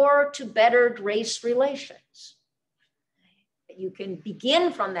or to bettered race relations. You can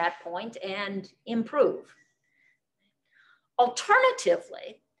begin from that point and improve.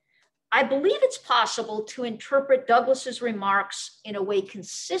 Alternatively, I believe it's possible to interpret Douglas's remarks in a way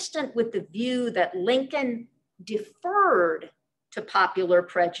consistent with the view that Lincoln deferred to popular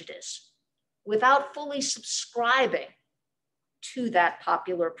prejudice without fully subscribing to that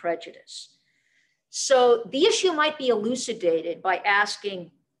popular prejudice. So the issue might be elucidated by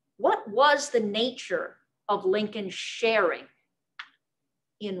asking, what was the nature of Lincoln's sharing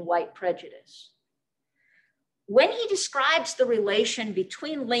in white prejudice? When he describes the relation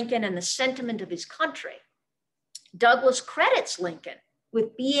between Lincoln and the sentiment of his country, Douglas credits Lincoln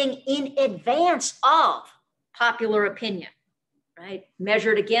with being in advance of popular opinion, right?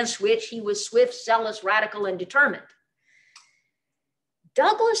 Measured against which he was swift, zealous, radical, and determined.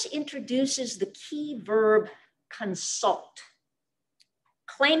 Douglas introduces the key verb consult,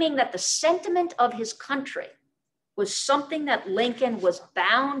 claiming that the sentiment of his country was something that Lincoln was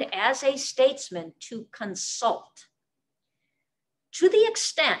bound as a statesman to consult. To the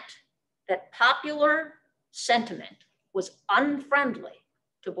extent that popular sentiment was unfriendly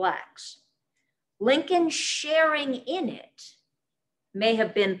to Blacks, Lincoln's sharing in it may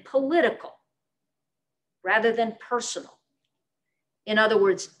have been political rather than personal. In other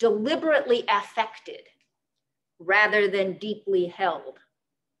words, deliberately affected rather than deeply held.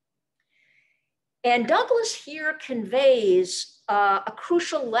 And Douglas here conveys a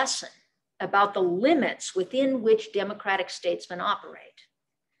crucial lesson about the limits within which democratic statesmen operate.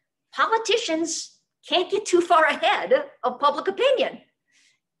 Politicians can't get too far ahead of public opinion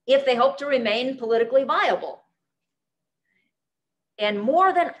if they hope to remain politically viable. And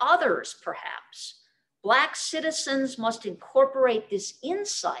more than others, perhaps, Black citizens must incorporate this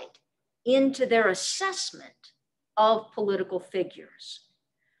insight into their assessment of political figures.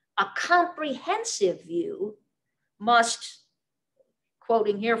 A comprehensive view must,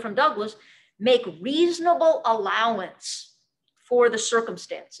 quoting here from Douglas, make reasonable allowance for the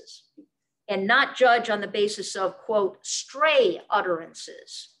circumstances and not judge on the basis of, quote, stray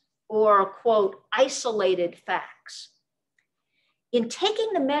utterances or, quote, isolated facts. In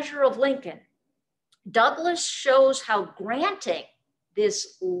taking the measure of Lincoln, Douglas shows how granting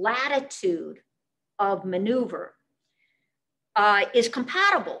this latitude of maneuver is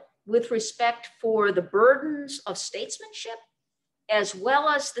compatible with respect for the burdens of statesmanship as well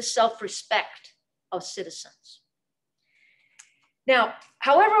as the self-respect of citizens. Now,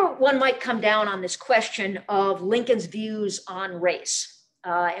 however one might come down on this question of Lincoln's views on race,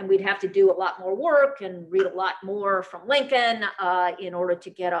 and we'd have to do a lot more work and read a lot more from Lincoln in order to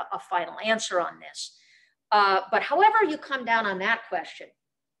get a final answer on this. But however you come down on that question,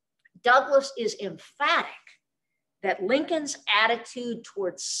 Douglas is emphatic that Lincoln's attitude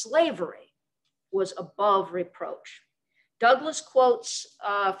towards slavery was above reproach. Douglas quotes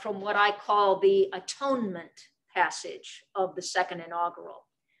from what I call the atonement passage of the second inaugural,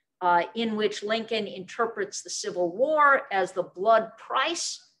 in which Lincoln interprets the Civil War as the blood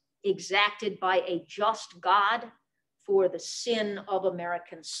price exacted by a just God for the sin of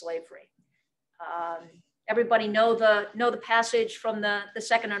American slavery. Everybody know the passage from the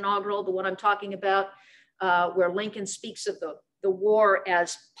second inaugural, the one I'm talking about, where Lincoln speaks of the war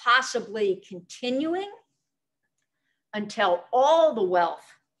as possibly continuing until all the wealth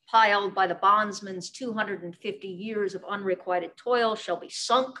piled by the bondsman's 250 years of unrequited toil shall be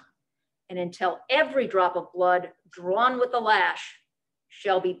sunk, and until every drop of blood drawn with the lash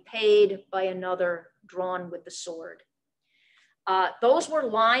shall be paid by another drawn with the sword. Those were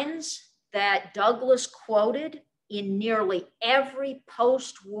lines that Douglas quoted in nearly every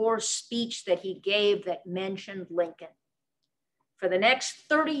post-war speech that he gave that mentioned Lincoln. For the next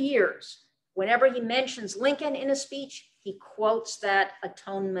 30 years, whenever he mentions Lincoln in a speech, he quotes that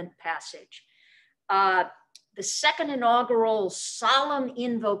atonement passage. The second inaugural solemn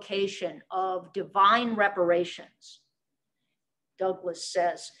invocation of divine reparations, Douglas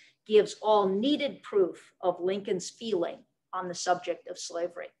says, gives all needed proof of Lincoln's feeling on the subject of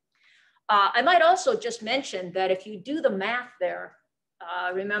slavery. I might also just mention that if you do the math there,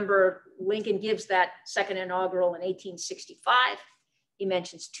 remember Lincoln gives that second inaugural in 1865. He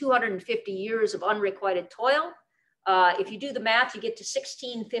mentions 250 years of unrequited toil. If you do the math, you get to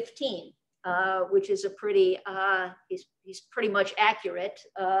 1615, which is a pretty, he's pretty much accurate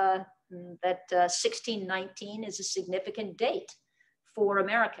that 1619 is a significant date for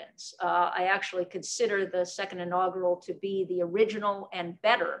Americans. I actually consider the second inaugural to be the original and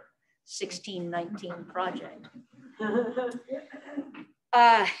better 1619 project.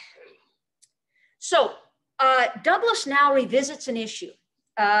 So Douglas now revisits an issue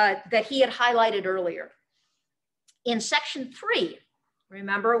that he had highlighted earlier. In section 3,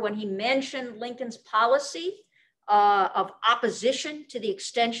 remember when he mentioned Lincoln's policy of opposition to the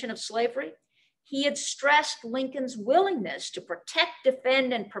extension of slavery, he had stressed Lincoln's willingness to protect,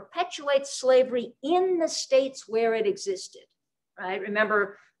 defend, and perpetuate slavery in the states where it existed, right?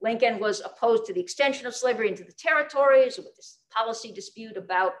 Remember, Lincoln was opposed to the extension of slavery into the territories with this policy dispute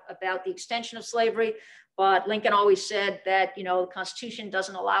about the extension of slavery. But Lincoln always said that, you know, the Constitution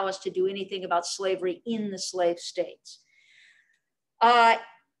doesn't allow us to do anything about slavery in the slave states. And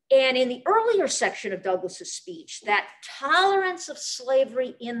in the earlier section of Douglas's speech, that tolerance of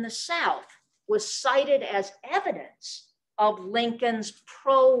slavery in the South was cited as evidence of Lincoln's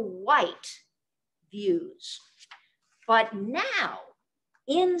pro-white views. But now,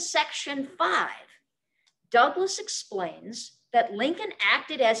 in section 5, Douglas explains that Lincoln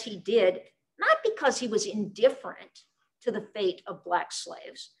acted as he did, not because he was indifferent to the fate of Black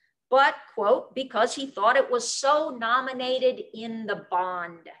slaves, but, quote, because he thought it was so nominated in the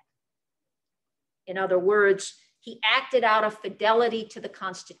bond. In other words, he acted out of fidelity to the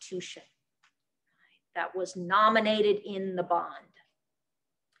Constitution that was nominated in the bond.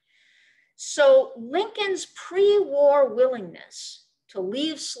 So Lincoln's pre-war willingness to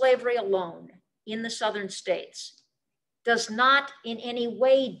leave slavery alone in the Southern states does not in any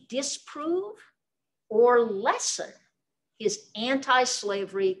way disprove or lessen his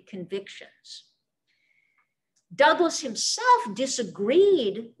anti-slavery convictions. Douglas himself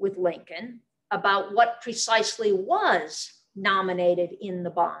disagreed with Lincoln about what precisely was nominated in the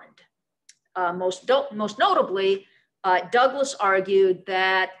bond. Most notably, Douglas argued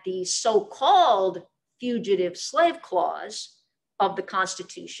that the so-called fugitive slave clause of the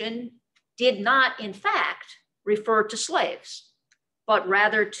Constitution did not, in fact, refer to slaves, but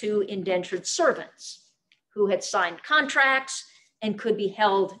rather to indentured servants who had signed contracts and could be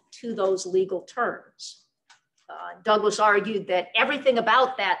held to those legal terms. Douglas argued that everything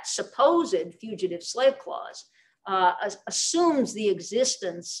about that supposed fugitive slave clause assumes the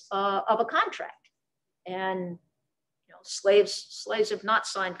existence of a contract, and slaves have not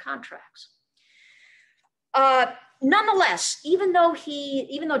signed contracts. Nonetheless, even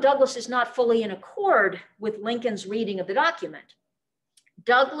though Douglas is not fully in accord with Lincoln's reading of the document,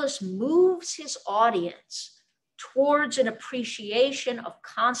 Douglas moves his audience towards an appreciation of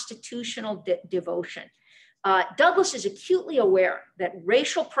constitutional devotion. Douglas is acutely aware that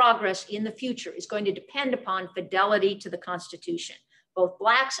racial progress in the future is going to depend upon fidelity to the Constitution. Both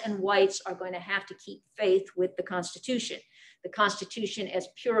Blacks and whites are going to have to keep faith with the Constitution as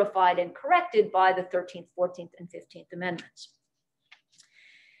purified and corrected by the 13th, 14th, and 15th Amendments.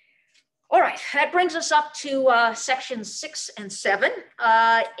 All right, that brings us up to sections 6 and 7.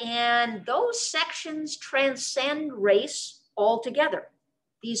 And those sections transcend race altogether.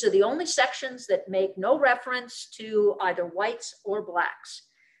 These are the only sections that make no reference to either whites or Blacks.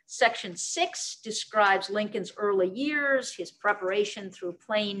 Section 6 describes Lincoln's early years, his preparation through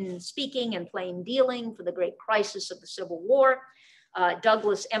plain speaking and plain dealing for the great crisis of the Civil War.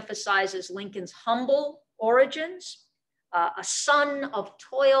 Douglas emphasizes Lincoln's humble origins. A son of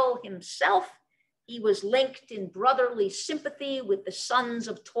toil himself, he was linked in brotherly sympathy with the sons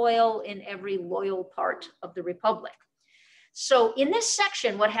of toil in every loyal part of the Republic. So in this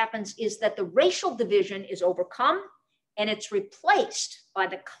section, what happens is that the racial division is overcome and it's replaced by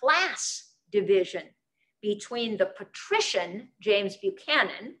the class division between the patrician, James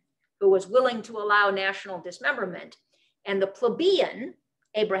Buchanan, who was willing to allow national dismemberment, and the plebeian,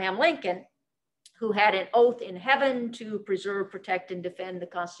 Abraham Lincoln, who had an oath in heaven to preserve, protect, and defend the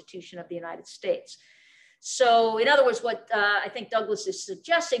Constitution of the United States. So in other words, what I think Douglas is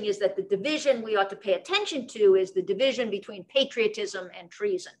suggesting is that the division we ought to pay attention to is the division between patriotism and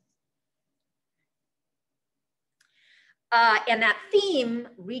treason. And that theme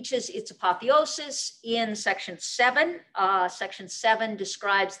reaches its apotheosis in section 7. Section 7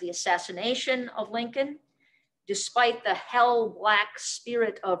 describes the assassination of Lincoln. Despite the hell-black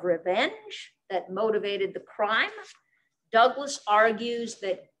spirit of revenge that motivated the crime, Douglas argues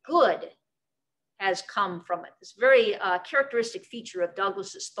that good has come from it. This very characteristic feature of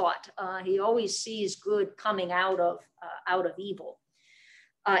Douglas's thought. He always sees good coming out of evil.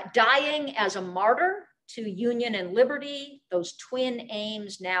 Dying as a martyr to union and liberty, those twin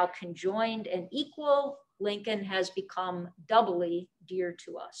aims now conjoined and equal, Lincoln has become doubly dear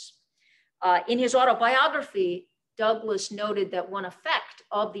to us. In his autobiography, Douglas noted that one effect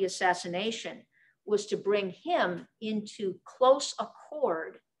of the assassination was to bring him into close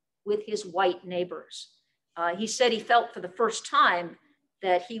accord with his white neighbors. He said he felt for the first time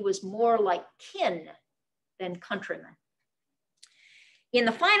that he was more like kin than countrymen. In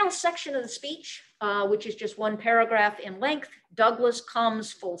the final section of the speech, which is just one paragraph in length, Douglass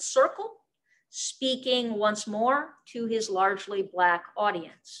comes full circle, speaking once more to his largely Black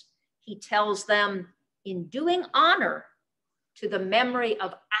audience. He tells them, in doing honor to the memory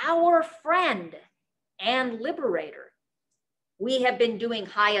of our friend and liberator, we have been doing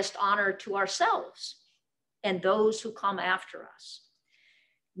highest honor to ourselves and those who come after us.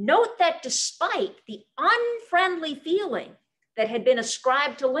 Note that despite the unfriendly feeling that had been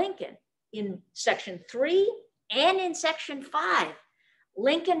ascribed to Lincoln in section 3 and in section 5,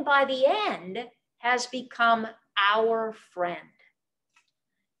 Lincoln by the end has become our friend.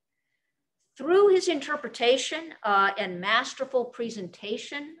 Through his interpretation and masterful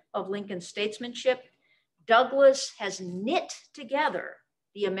presentation of Lincoln's statesmanship, Douglass has knit together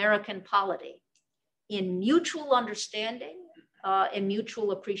the American polity in mutual understanding and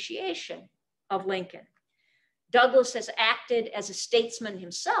mutual appreciation of Lincoln. Douglass has acted as a statesman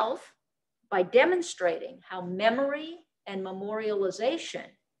himself by demonstrating how memory and memorialization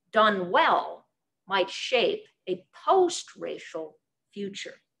done well might shape a post-racial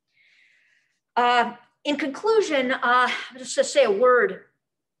future. In conclusion, just to say a word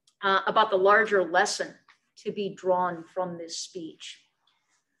about the larger lesson to be drawn from this speech.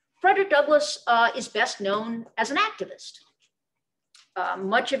 Frederick Douglass is best known as an activist.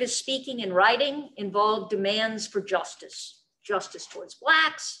 Much of his speaking and writing involved demands for justice, justice towards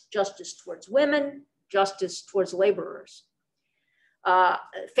Blacks, justice towards women, justice towards laborers.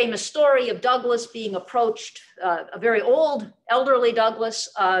 Famous story of Douglass being approached, a very old, elderly Douglass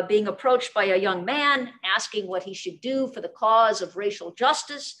being approached by a young man asking what he should do for the cause of racial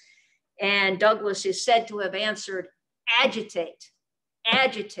justice. And Douglass is said to have answered, agitate,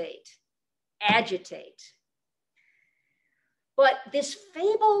 agitate, agitate. But this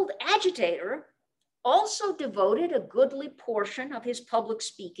fabled agitator also devoted a goodly portion of his public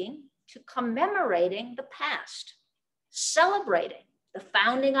speaking to commemorating the past, celebrating the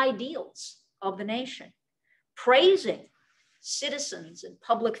founding ideals of the nation, praising citizens and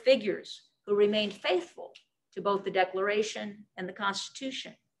public figures who remained faithful to both the Declaration and the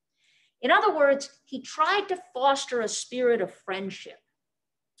Constitution. In other words, he tried to foster a spirit of friendship,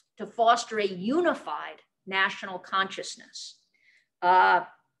 to foster a unified national consciousness.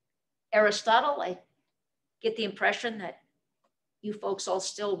 Aristotle, I get the impression that you folks all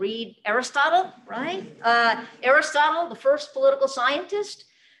still read Aristotle, right? Aristotle, the first political scientist,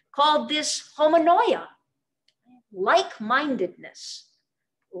 called this homonoia, like-mindedness.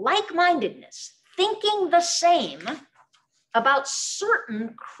 Like-mindedness, thinking the same about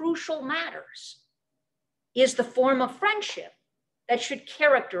certain crucial matters, is the form of friendship that should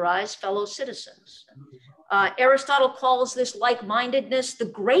characterize fellow citizens. Aristotle calls this like-mindedness the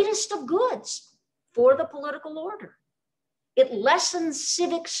greatest of goods for the political order. It lessens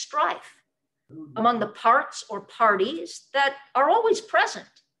civic strife among the parts or parties that are always present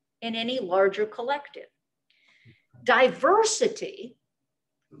in any larger collective. Diversity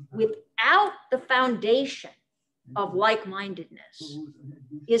without the foundation of like-mindedness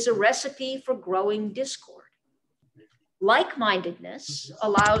is a recipe for growing discord. Like-mindedness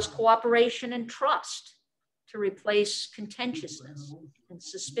allows cooperation and trust to replace contentiousness and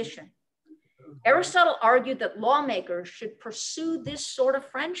suspicion. Aristotle argued that lawmakers should pursue this sort of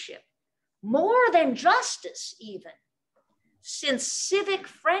friendship more than justice even, since civic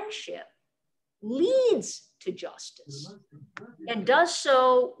friendship leads to justice and does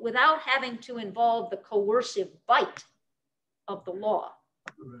so without having to involve the coercive bite of the law.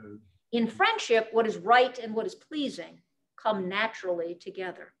 In friendship, what is right and what is pleasing come naturally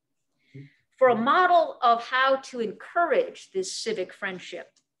together. For a model of how to encourage this civic friendship,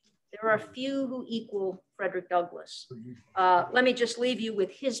 there are few who equal Frederick Douglass. Let me just leave you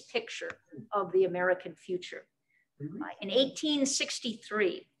with his picture of the American future. In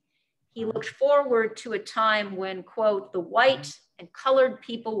 1863, he looked forward to a time when, quote, the white and colored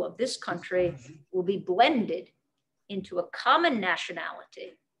people of this country will be blended into a common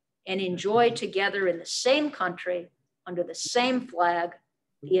nationality and enjoy together in the same country, under the same flag,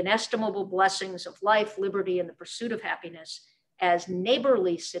 the inestimable blessings of life, liberty, and the pursuit of happiness as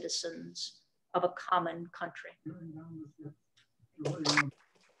neighborly citizens of a common country.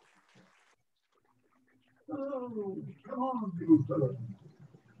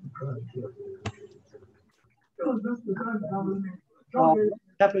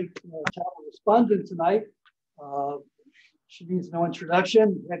 Happy to have a respondent tonight. She needs no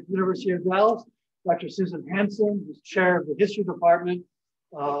introduction. At the University of Dallas, Dr. Susan Hanssen, who's chair of the history department,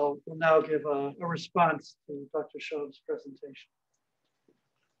 will now give a response to Dr. Schaub's presentation.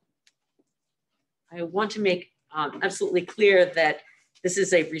 I want to make absolutely clear that This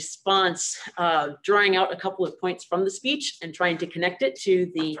is a response, drawing out a couple of points from the speech and trying to connect it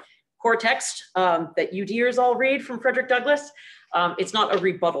to the core text that you dears all read from Frederick Douglass. It's not a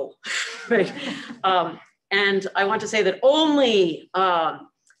rebuttal, right? And I want to say that only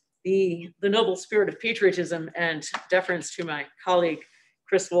the noble spirit of patriotism and deference to my colleague,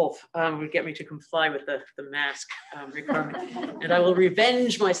 Chris Wolf, would get me to comply with the mask requirement. And I will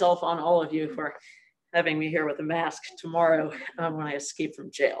revenge myself on all of you for having me here with a mask tomorrow when I escape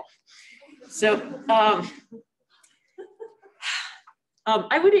from jail. So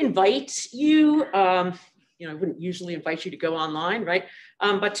I would invite you, I wouldn't usually invite you to go online, right?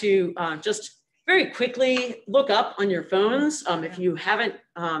 But to just very quickly look up on your phones, if you haven't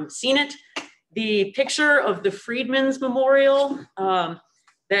seen it, the picture of the Freedmen's Memorial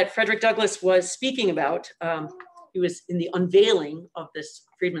that Frederick Douglass was speaking about. He was in the unveiling of this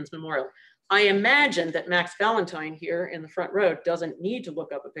Freedmen's Memorial. I imagine that Max Valentine here in the front row doesn't need to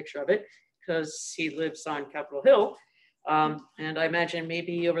look up a picture of it because he lives on Capitol Hill. And I imagine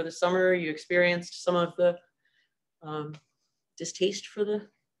maybe over the summer you experienced some of the distaste for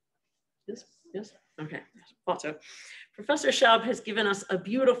yes? Okay, thought so. Professor Schaub has given us a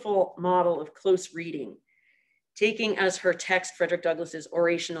beautiful model of close reading, taking as her text Frederick Douglass's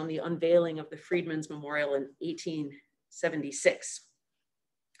oration on the unveiling of the Freedmen's Memorial in 1876.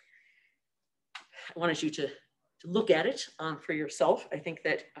 I wanted you to look at it for yourself. I think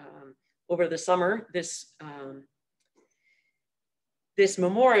that over the summer, this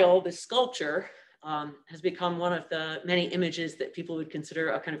memorial, this sculpture, has become one of the many images that people would consider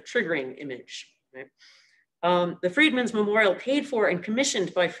a kind of triggering image. Right? The Freedmen's Memorial, paid for and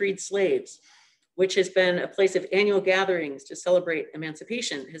commissioned by freed slaves, which has been a place of annual gatherings to celebrate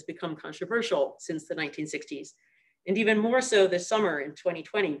emancipation, has become controversial since the 1960s, and even more so this summer in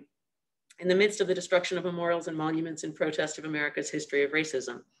 2020, in the midst of the destruction of memorials and monuments in protest of America's history of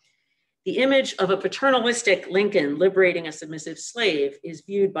racism. The image of a paternalistic Lincoln liberating a submissive slave is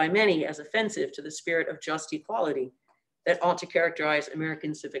viewed by many as offensive to the spirit of just equality that ought to characterize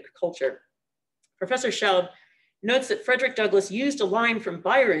American civic culture. Professor Schaub notes that Frederick Douglass used a line from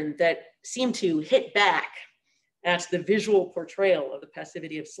Byron that seemed to hit back at the visual portrayal of the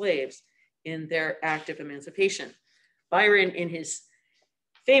passivity of slaves in their act of emancipation. Byron, in his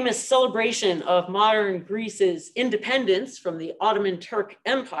famous celebration of modern Greece's independence from the Ottoman Turk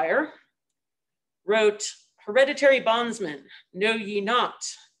Empire, wrote, "Hereditary bondsmen, know ye not,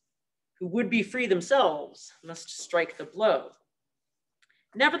 who would be free themselves must strike the blow."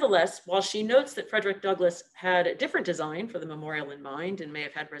 Nevertheless, while she notes that Frederick Douglass had a different design for the memorial in mind and may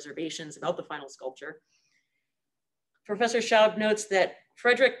have had reservations about the final sculpture, Professor Schaub notes that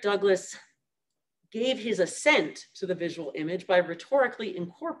Frederick Douglass gave his assent to the visual image by rhetorically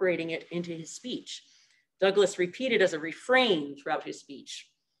incorporating it into his speech. Douglass repeated as a refrain throughout his speech,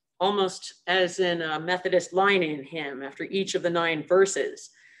 almost as in a Methodist line-in hymn after each of the 9 verses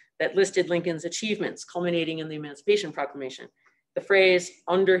that listed Lincoln's achievements, culminating in the Emancipation Proclamation. The phrase,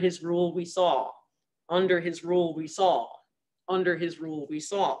 "Under his rule we saw, under his rule we saw, under his rule we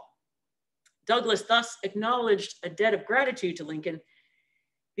saw." Douglass thus acknowledged a debt of gratitude to Lincoln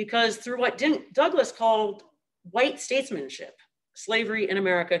because through what Douglass called white statesmanship, slavery in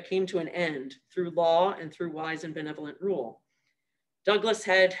America came to an end through law and through wise and benevolent rule. Douglass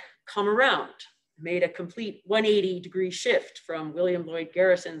had come around, made a complete 180-degree shift from William Lloyd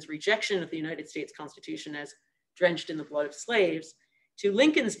Garrison's rejection of the United States Constitution as drenched in the blood of slaves to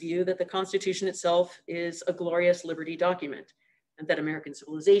Lincoln's view that the Constitution itself is a glorious liberty document and that American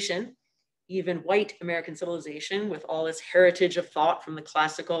civilization, even white American civilization with all its heritage of thought from the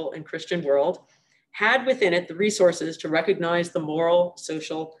classical and Christian world, had within it the resources to recognize the moral,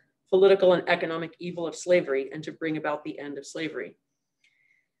 social, political, and economic evil of slavery and to bring about the end of slavery.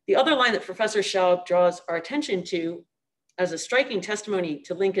 The other line that Professor Schaub draws our attention to as a striking testimony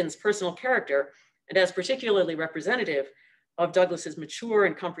to Lincoln's personal character and as particularly representative of Douglass's mature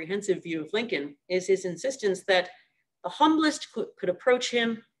and comprehensive view of Lincoln is his insistence that the humblest could approach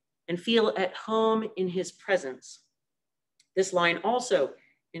him and feel at home in his presence. This line also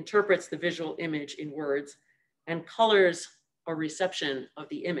interprets the visual image in words and colors a reception of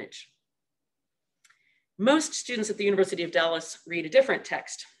the image. Most students at the University of Dallas read a different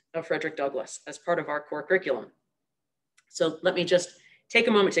text of Frederick Douglass as part of our core curriculum. So let me just take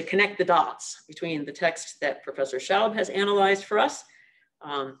a moment to connect the dots between the text that Professor Schaub has analyzed for us.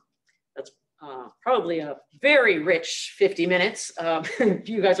 That's probably a very rich 50 minutes.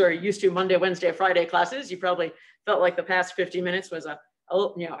 You guys are used to Monday, Wednesday, Friday classes. You probably felt like the past 50 minutes was a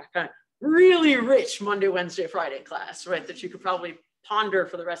kind of really rich Monday, Wednesday, Friday class, right? That you could probably ponder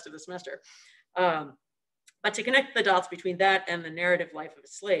for the rest of the semester. But to connect the dots between that and the narrative life of a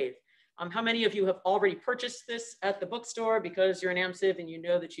slave, how many of you have already purchased this at the bookstore because you're an AMCIV and you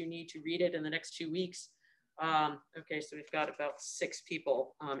know that you need to read it in the next 2 weeks? Okay, so we've got about 6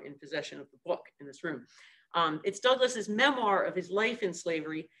 people in possession of the book in this room. It's Douglas's memoir of his life in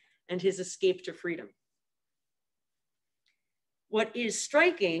slavery and his escape to freedom. What is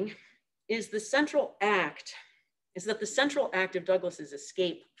striking is that the central act of Douglas's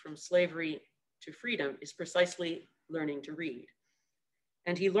escape from slavery to freedom is precisely learning to read.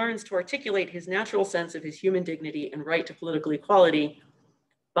 And he learns to articulate his natural sense of his human dignity and right to political equality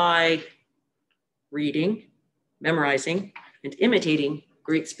by reading, memorizing, and imitating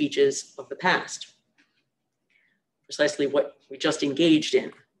great speeches of the past. Precisely what we just engaged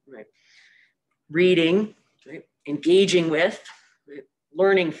in, right? Reading, right? Engaging with, right?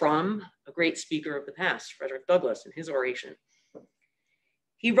 Learning from a great speaker of the past, Frederick Douglass, in his oration.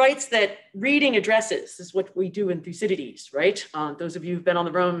 He writes that reading addresses, this is what we do in Thucydides, right? Those of you who've been on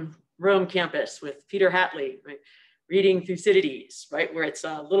the Rome campus with Peter Hatley, right? Reading Thucydides, right? Where it's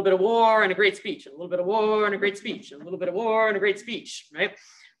a little bit of war and a great speech, and a little bit of war and a great speech, and a little bit of war and a great speech, right?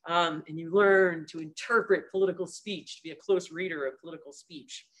 And you learn to interpret political speech, to be a close reader of political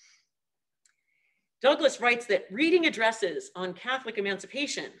speech. Douglas writes that reading addresses on Catholic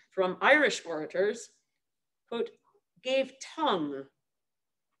emancipation from Irish orators, quote, gave tongue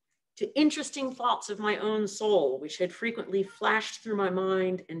to interesting thoughts of my own soul, which had frequently flashed through my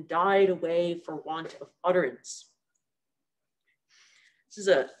mind and died away for want of utterance. This is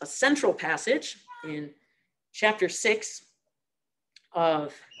a central passage in chapter 6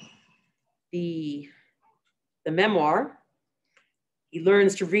 of the memoir. He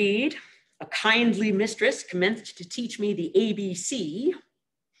learns to read. A kindly mistress commenced to teach me the ABC.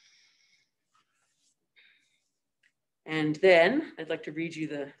 And then I'd like to read you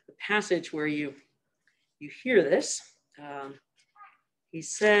the passage where you hear this. He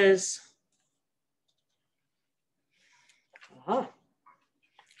says,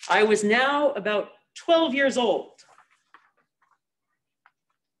 I was now about 12 years old.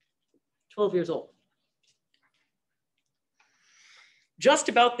 12 years old. Just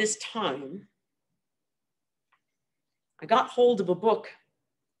about this time, I got hold of a book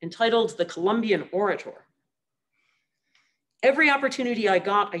entitled The Columbian Orator. Every opportunity I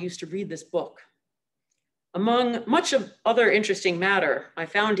got, I used to read this book. Among much of other interesting matter, I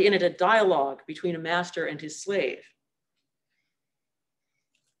found in it a dialogue between a master and his slave.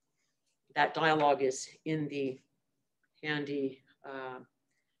 That dialogue is in the handy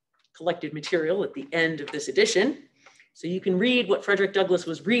collected material at the end of this edition. So you can read what Frederick Douglass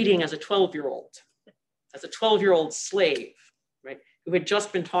was reading as a 12-year-old, as a 12-year-old slave, right, who had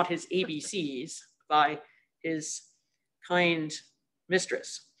just been taught his ABCs by his kind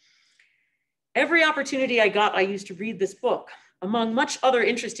mistress. Every opportunity I got, I used to read this book. Among much other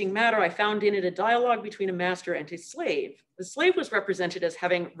interesting matter, I found in it a dialogue between a master and his slave. The slave was represented as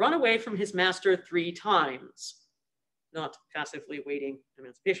having run away from his master 3 times, not passively waiting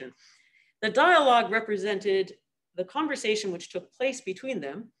emancipation. The dialogue represented the conversation which took place between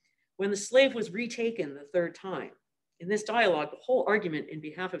them when the slave was retaken the 3rd time. In this dialogue, the whole argument in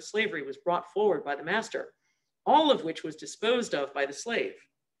behalf of slavery was brought forward by the master, all of which was disposed of by the slave.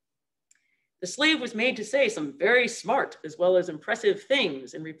 The slave was made to say some very smart as well as impressive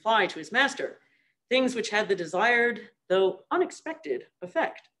things in reply to his master, things which had the desired, though unexpected,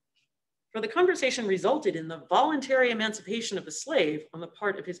 effect. For the conversation resulted in the voluntary emancipation of the slave on the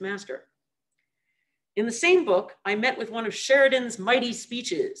part of his master. In the same book, I met with one of Sheridan's mighty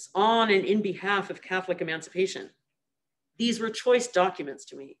speeches on and in behalf of Catholic emancipation. These were choice documents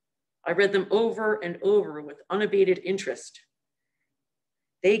to me. I read them over and over with unabated interest.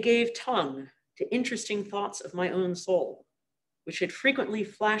 They gave tongue to interesting thoughts of my own soul, which had frequently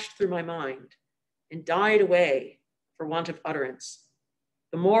flashed through my mind and died away for want of utterance.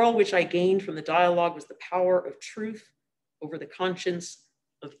 The moral which I gained from the dialogue was the power of truth over the conscience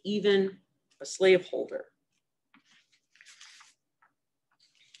of even a slaveholder.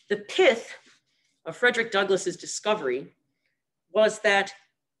 The pith of Frederick Douglass's discovery was that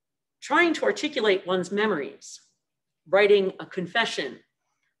trying to articulate one's memories, writing a confession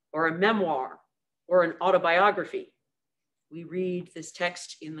or a memoir or an autobiography. We read this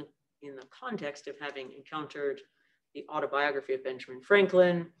text in the context of having encountered the autobiography of Benjamin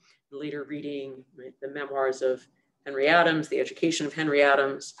Franklin, later reading the memoirs of Henry Adams, The Education of Henry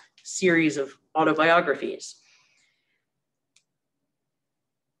Adams, a series of autobiographies.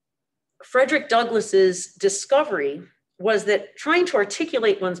 Frederick Douglass's discovery was that trying to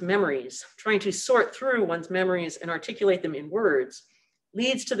articulate one's memories, trying to sort through one's memories and articulate them in words,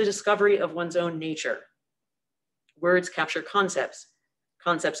 leads to the discovery of one's own nature. Words capture concepts.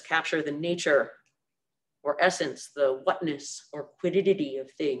 Concepts capture the nature or essence, the whatness or quiddity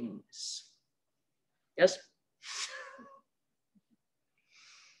of things. Yes?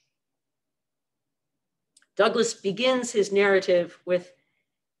 Douglas begins his narrative with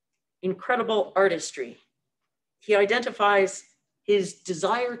incredible artistry. He identifies his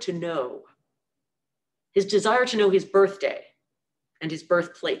desire to know his birthday and his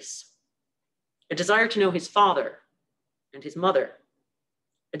birthplace, a desire to know his father and his mother,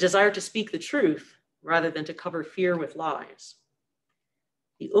 a desire to speak the truth rather than to cover fear with lies.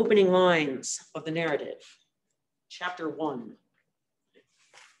 The opening lines of the narrative, chapter 1,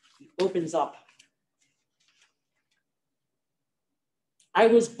 he opens up. I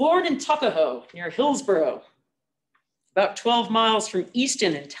was born in Tuckahoe near Hillsborough, about 12 miles from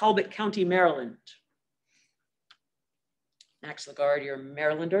Easton in Talbot County, Maryland. Max Lagarde, you're a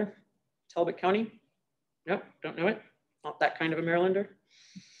Marylander, Talbot County? No, don't know it? Not that kind of a Marylander?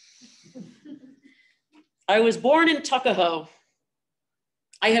 I was born in Tuckahoe.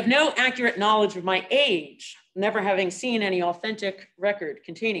 I have no accurate knowledge of my age, never having seen any authentic record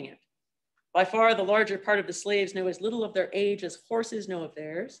containing it. By far, the larger part of the slaves know as little of their age as horses know of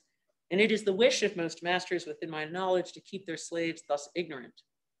theirs, and it is the wish of most masters within my knowledge to keep their slaves thus ignorant.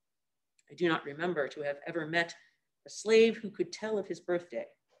 I do not remember to have ever met a slave who could tell of his birthday.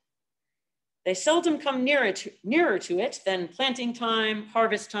 They seldom come nearer to it than planting time,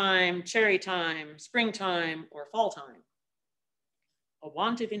 harvest time, cherry time, springtime, or fall time. A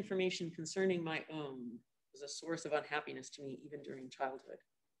want of information concerning my own was a source of unhappiness to me even during childhood.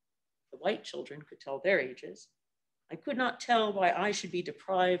 The white children could tell their ages. I could not tell why I should be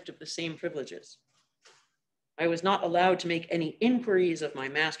deprived of the same privileges. I was not allowed to make any inquiries of my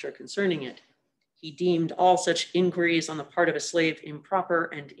master concerning it. He deemed all such inquiries on the part of a slave improper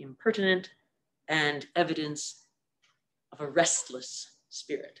and impertinent and evidence of a restless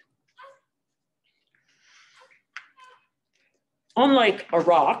spirit. Unlike a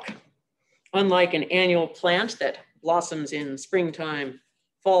rock, unlike an annual plant that blossoms in springtime,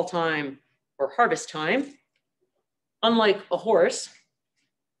 fall time, or harvest time, unlike a horse,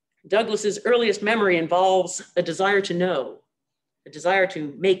 Douglas's earliest memory involves a desire to know, a desire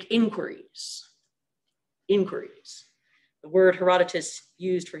to make inquiries. Inquiries, the word Herodotus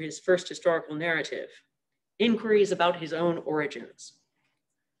used for his first historical narrative, inquiries about his own origins.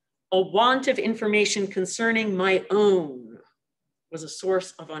 A want of information concerning my own was a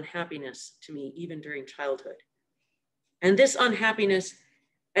source of unhappiness to me even during childhood. And this unhappiness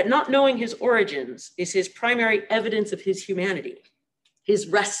at not knowing his origins is his primary evidence of his humanity, his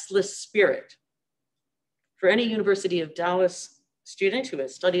restless spirit. For any University of Dallas student who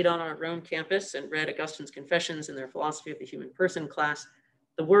has studied on our Rome campus and read Augustine's Confessions in their Philosophy of the Human Person class,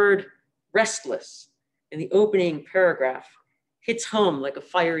 the word restless in the opening paragraph hits home like a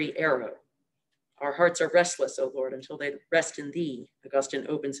fiery arrow. Our hearts are restless, O Lord, until they rest in thee. Augustine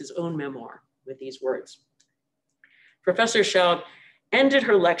opens his own memoir with these words. Professor Schaub ended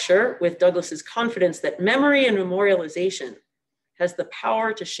her lecture with Douglas's confidence that memory and memorialization has the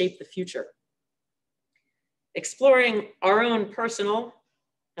power to shape the future. Exploring our own personal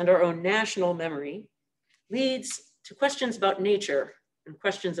and our own national memory leads to questions about nature and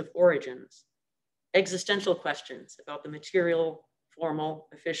questions of origins, existential questions about the material, formal,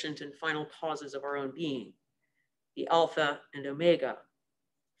 efficient, and final causes of our own being, the alpha and omega,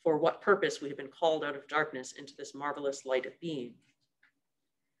 for what purpose we have been called out of darkness into this marvelous light of being.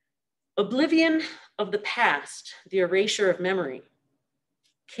 Oblivion of the past, the erasure of memory,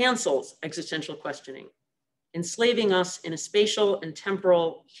 cancels existential questioning, enslaving us in a spatial and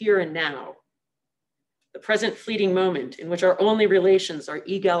temporal here and now, the present fleeting moment in which our only relations are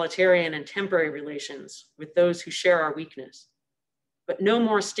egalitarian and temporary relations with those who share our weakness, but no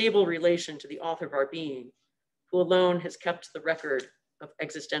more stable relation to the author of our being, who alone has kept the record of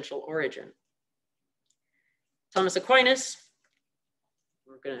existential origin. Thomas Aquinas,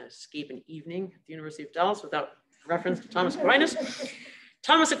 we're going to escape an evening at the University of Dallas without reference to Thomas Aquinas.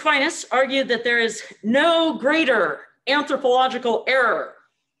 Thomas Aquinas argued that there is no greater anthropological error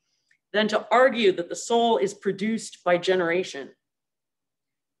than to argue that the soul is produced by generation.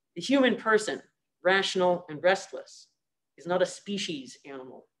 The human person, rational and restless, is not a species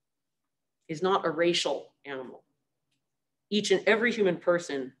animal, is not a racial animal. Each and every human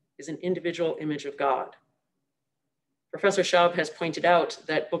person is an individual image of God. Professor Schaub has pointed out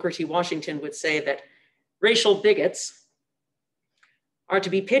that Booker T. Washington would say that racial bigots are to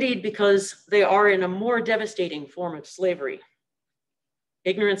be pitied because they are in a more devastating form of slavery,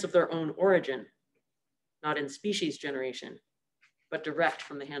 ignorance of their own origin, not in species generation, but direct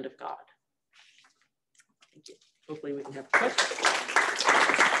from the hand of God. Thank you. hopefully we can have questions.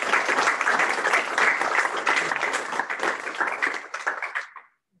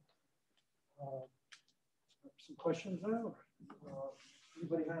 Some questions now?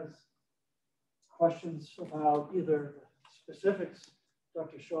 Anybody has questions about either the specifics of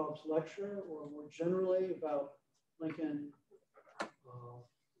Dr. Schaub's lecture or more generally about Lincoln,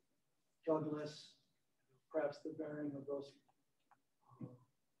 Douglas, perhaps the bearing of those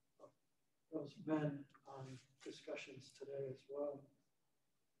men on discussions today as well?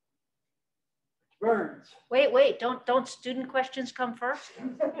 Burns. Wait, don't student questions come first?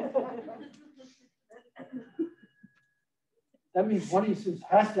 That means one of you students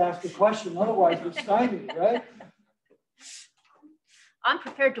has to ask a question, otherwise we're stymied, right? I'm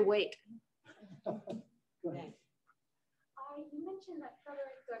prepared to wait. Go ahead. You mentioned that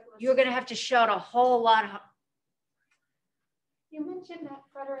Frederick Douglass. You're going to have to shout a whole lot. You mentioned that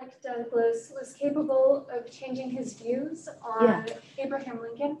Frederick Douglass was capable of changing his views on Abraham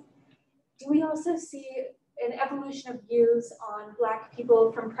Lincoln. Do we also see an evolution of views on Black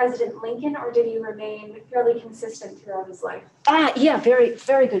people from President Lincoln, or did he remain fairly consistent throughout his life? Yeah, very,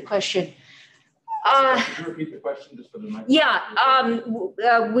 very good question. Could you repeat the question just for the mic? Yeah,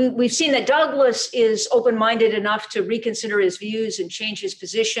 we've seen that Douglas is open-minded enough to reconsider his views and change his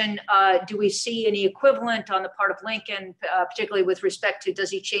position. Do we see any equivalent on the part of Lincoln, particularly with respect to, does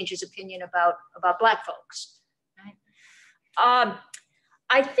he change his opinion about Black folks? Right?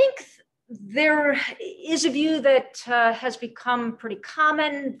 I think there is a view that has become pretty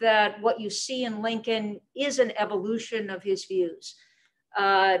common, that what you see in Lincoln is an evolution of his views.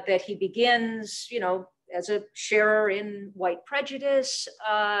 That he begins, as a sharer in white prejudice.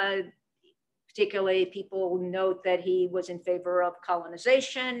 Particularly, people note that he was in favor of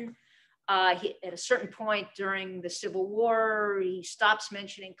colonization. At a certain point during the Civil War, he stops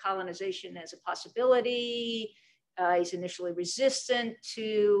mentioning colonization as a possibility. He's initially resistant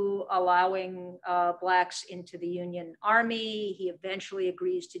to allowing Blacks into the Union Army. He eventually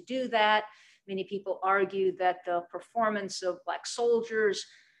agrees to do that. Many people argue that the performance of Black soldiers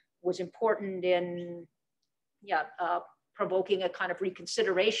was important in provoking a kind of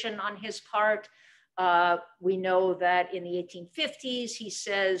reconsideration on his part. We know that in the 1850s, he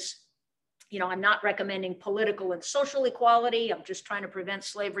says, I'm not recommending political and social equality. I'm just trying to prevent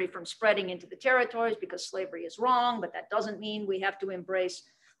slavery from spreading into the territories because slavery is wrong, but that doesn't mean we have to embrace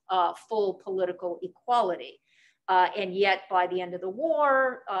full political equality. And yet by the end of the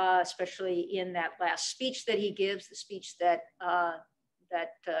war, especially in that last speech that he gives, the speech that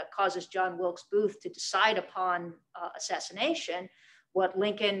causes John Wilkes Booth to decide upon assassination, what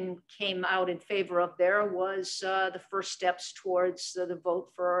Lincoln came out in favor of there was the first steps towards the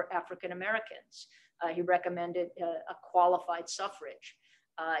vote for African Americans. He recommended a qualified suffrage.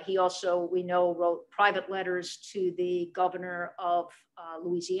 He also, we know, wrote private letters to the governor of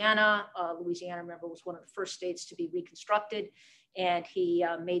Louisiana. Louisiana, remember, was one of the first states to be reconstructed. And he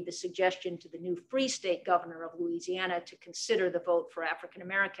made the suggestion to the new Free State governor of Louisiana to consider the vote for African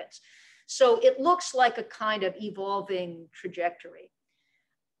Americans. So it looks like a kind of evolving trajectory.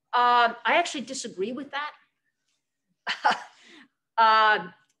 I actually disagree with that.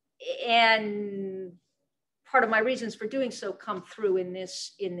 And part of my reasons for doing so come through in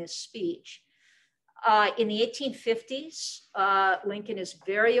this speech. In the 1850s, Lincoln is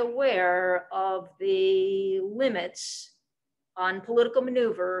very aware of the limits on political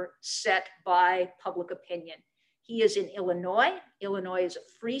maneuver set by public opinion. He is in Illinois. Illinois is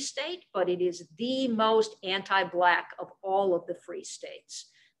a free state, but it is the most anti-Black of all of the free states.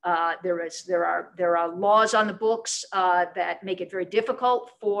 There are laws on the books that make it very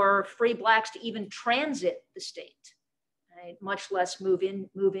difficult for free Blacks to even transit the state, right? Much less move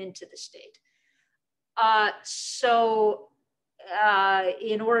into the state. So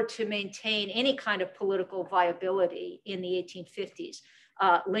in order to maintain any kind of political viability in the 1850s,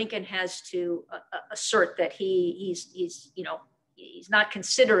 Lincoln has to assert that he's not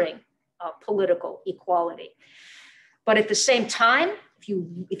considering political equality. But at the same time,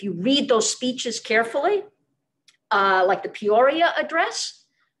 if you read those speeches carefully, like the Peoria address,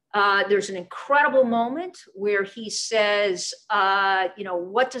 there's an incredible moment where he says,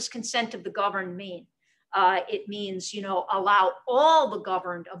 what does consent of the governed mean? It means, allow all the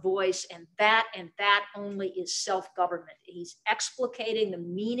governed a voice, and that only is self-government. He's explicating the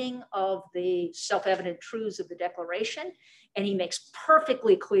meaning of the self-evident truths of the Declaration, and he makes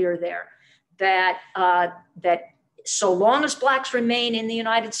perfectly clear there that so long as Blacks remain in the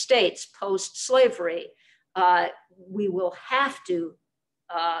United States post-slavery, we will have to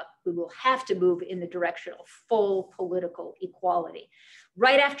move in the direction of full political equality.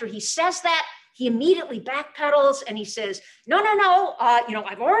 Right after he says that, he immediately backpedals and he says, no,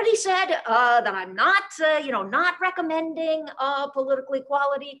 I've already said that I'm not, not recommending political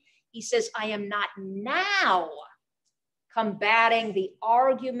equality. He says, I am not now combating the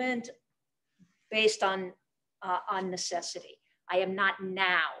argument based on necessity. I am not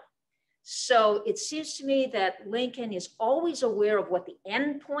now. So it seems to me that Lincoln is always aware of what the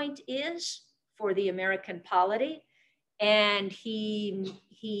end point is for the American polity, and he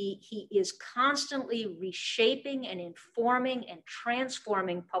is constantly reshaping and informing and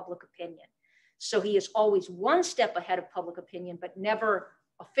transforming public opinion. So he is always one step ahead of public opinion, but never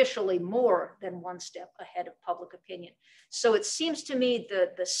officially more than one step ahead of public opinion. So it seems to me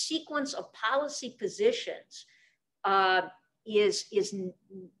the sequence of policy positions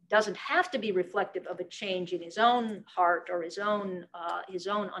doesn't have to be reflective of a change in his own heart or his own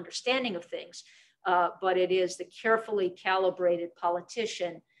understanding of things, but it is the carefully calibrated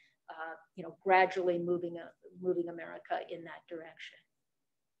politician, gradually moving America in that direction.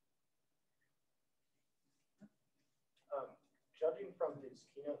 Judging from his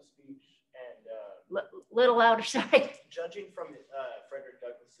keynote speech and little louder, sorry. Judging from Frederick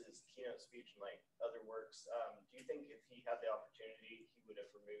Douglass's keynote speech and like other works, do you think if he had the opportunity, he would have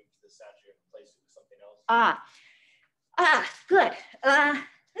removed the statue and replaced it with something else? Good.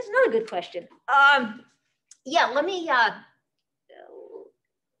 That's another good question. Yeah, let me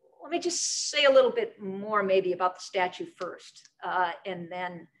just say a little bit more maybe about the statue first, and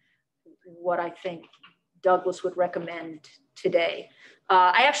then what I think Douglass would recommend today.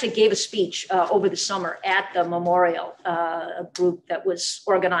 I actually gave a speech over the summer at the memorial, a group that was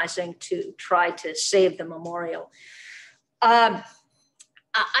organizing to try to save the memorial. I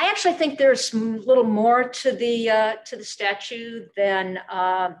actually think there's a little more to the statue than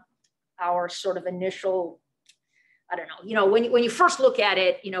our sort of initial, I don't know, when you first look at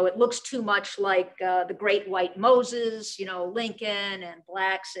it, it looks too much like the great white Moses, Lincoln and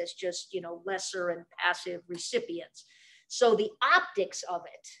blacks as just, lesser and passive recipients. So the optics of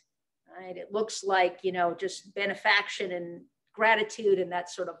it, right, it looks like, just benefaction and gratitude, and that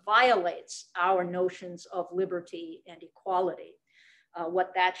sort of violates our notions of liberty and equality,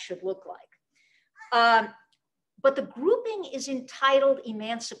 what that should look like. But the grouping is entitled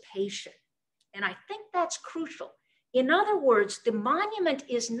Emancipation, and I think that's crucial. In other words, the monument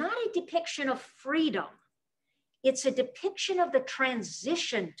is not a depiction of freedom. It's a depiction of the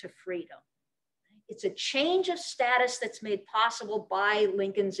transition to freedom. It's a change of status that's made possible by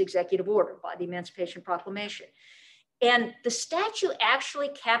Lincoln's executive order, by the Emancipation Proclamation. And the statue actually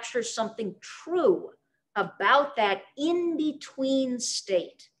captures something true about that in-between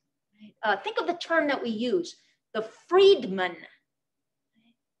state. Think of the term that we use, the freedman,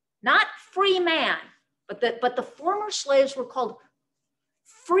 not free man. But the former slaves were called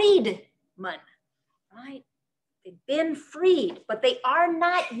freedmen, right? They've been freed, but they are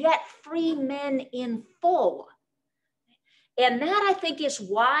not yet free men in full. And that, I think, is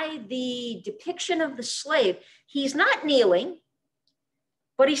why the depiction of the slave, he's not kneeling,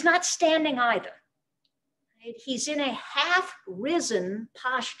 but he's not standing either. Right? He's in a half-risen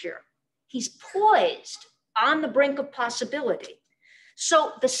posture. He's poised on the brink of possibility.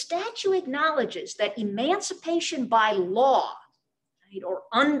 So the statue acknowledges that emancipation by law, right, or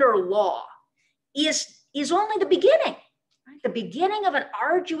under law is only the beginning, right? The beginning of an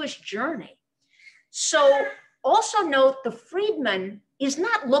arduous journey. So also note the freedman is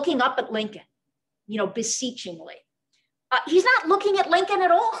not looking up at Lincoln, beseechingly. He's not looking at Lincoln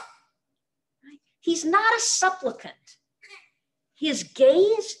at all. Right? He's not a supplicant. His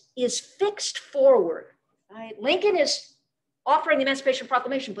gaze is fixed forward. Right? Lincoln is offering the Emancipation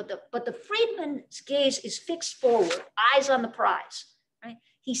Proclamation, but the freedman's gaze is fixed forward, eyes on the prize. Right?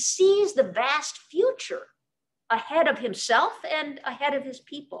 He sees the vast future ahead of himself and ahead of his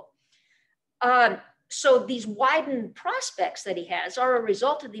people. So these widened prospects that he has are a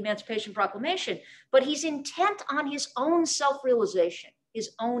result of the Emancipation Proclamation, but he's intent on his own self-realization,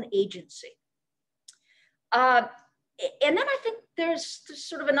 his own agency. And then I think there's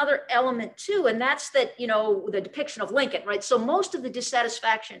sort of another element too, and that's that, the depiction of Lincoln, right? So most of the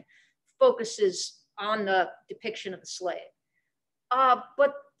dissatisfaction focuses on the depiction of the slave.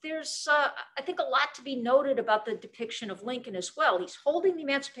 But there's, I think, a lot to be noted about the depiction of Lincoln as well. He's holding the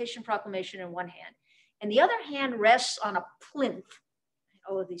Emancipation Proclamation in one hand, and the other hand rests on a plinth.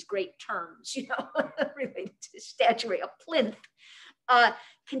 All of these great terms, related to statuary, a plinth.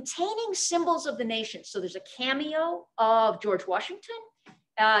 Containing symbols of the nation. So there's a cameo of George Washington.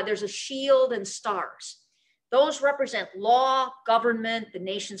 There's a shield and stars. Those represent law, government, the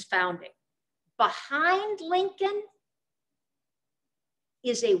nation's founding. Behind Lincoln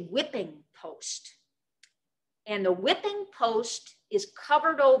is a whipping post. And the whipping post is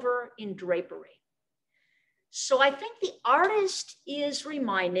covered over in drapery. So I think the artist is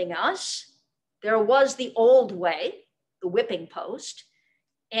reminding us there was the old way, the whipping post,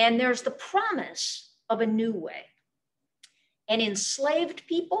 and there's the promise of a new way. An enslaved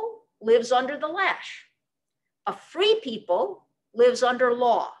people lives under the lash. A free people lives under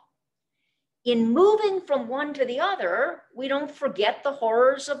law. In moving from one to the other, we don't forget the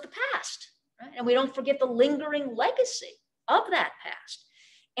horrors of the past, right? And we don't forget the lingering legacy of that past.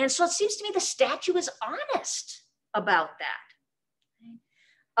 And so it seems to me the statue is honest about that.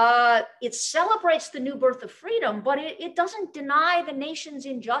 It celebrates the new birth of freedom, but it doesn't deny the nation's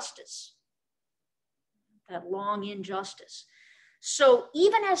injustice, that long injustice. So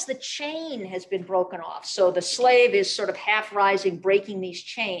even as the chain has been broken off, so the slave is sort of half rising, breaking these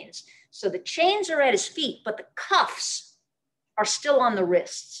chains. So the chains are at his feet, but the cuffs are still on the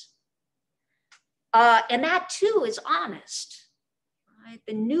wrists. And that too is honest. Right?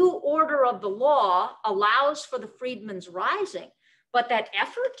 The new order of the law allows for the freedman's rising, but that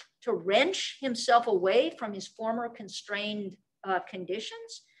effort to wrench himself away from his former constrained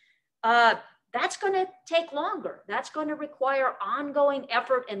conditions, that's going to take longer. That's going to require ongoing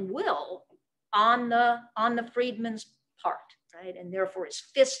effort and will on the freedman's part, right? And therefore his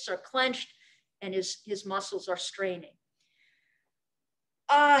fists are clenched and his muscles are straining.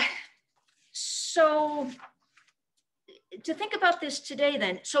 So to think about this today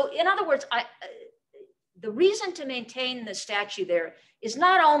then, so in other words, the reason to maintain the statue there is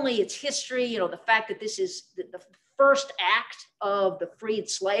not only its history, you know, the fact that this is the first act of the freed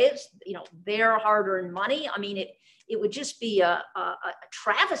slaves, you know, their hard-earned money. I mean, it would just be a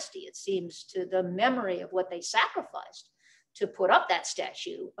travesty, it seems, to the memory of what they sacrificed to put up that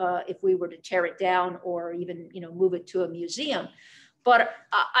statue if we were to tear it down or even, you know, move it to a museum. But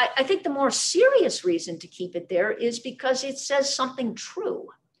I think the more serious reason to keep it there is because it says something true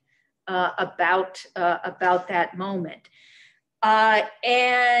about that moment.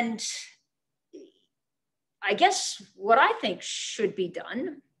 And I guess what I think should be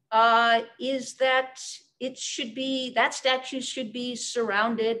done is that that statue should be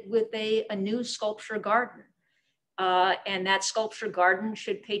surrounded with a new sculpture garden. And that sculpture garden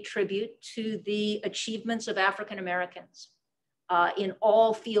should pay tribute to the achievements of African Americans in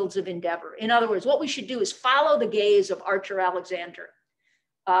all fields of endeavor. In other words, what we should do is follow the gaze of Archer Alexander.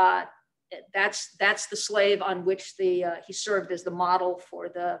 That's the slave on which he served as the model for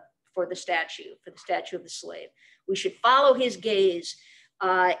the statue of the slave. We should follow his gaze,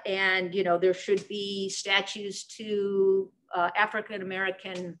 and you know, there should be statues to African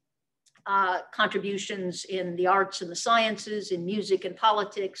American contributions in the arts and the sciences, in music and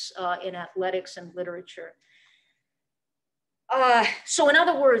politics, in athletics and literature. So in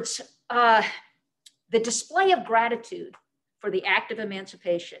other words, the display of gratitude for the act of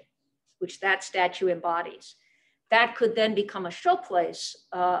emancipation, which that statue embodies, that could then become a showplace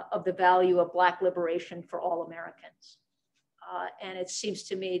of the value of Black liberation for all Americans. And it seems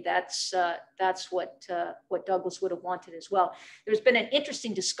to me that's what Douglass would have wanted as well. There's been an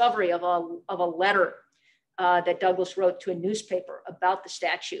interesting discovery of a letter that Douglass wrote to a newspaper about the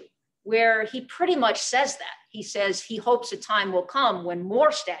statue, where he pretty much says that. He says he hopes a time will come when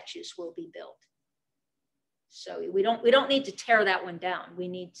more statues will be built. So we don't need to tear that one down. We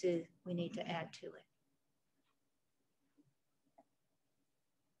need to add to it.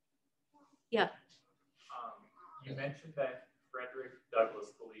 Yeah. You mentioned that Frederick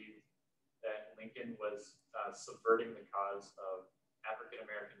Douglass believed that Lincoln was subverting the cause of African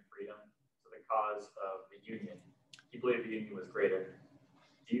American freedom to the cause of the Union. He believed the Union was greater.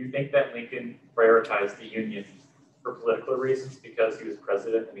 Do you think that Lincoln prioritized the Union for political reasons because he was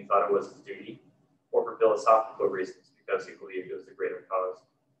president and he thought it was his duty, or for philosophical reasons because he believed it was the greater cause?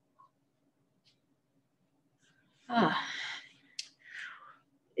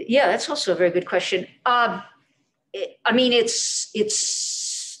 Yeah, that's also a very good question. I mean, it's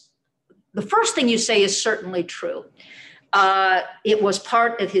the first thing you say is certainly true. It was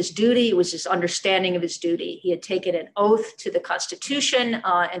part of his duty. It was his understanding of his duty. He had taken an oath to the Constitution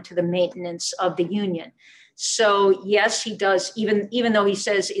and to the maintenance of the Union. So yes, he does, even though he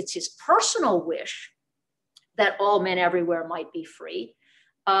says it's his personal wish that all men everywhere might be free,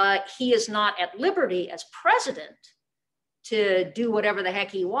 he is not at liberty as president to do whatever the heck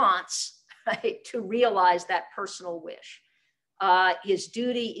he wants, right, to realize that personal wish. His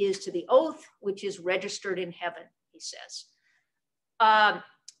duty is to the oath, which is registered in heaven, he says. I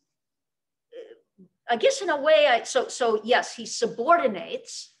guess in a way, so yes, he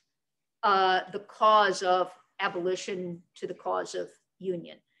subordinates the cause of abolition to the cause of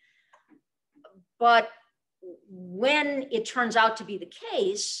union. But when it turns out to be the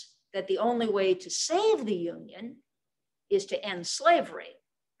case that the only way to save the Union is to end slavery,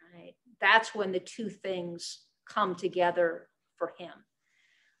 right? That's when the two things come together for him.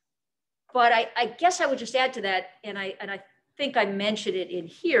 But I guess I would just add to that, and I think I mentioned it in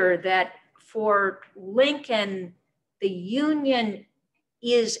here, that for Lincoln, the Union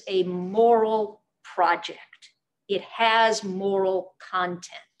is a moral project. It has moral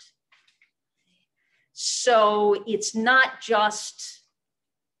content. So it's not just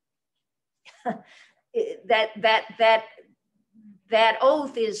that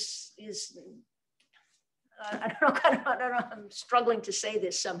oath is I don't know, I'm struggling to say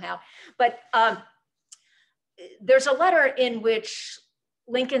this somehow, but there's a letter in which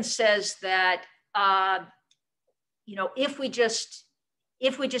Lincoln says that, if we just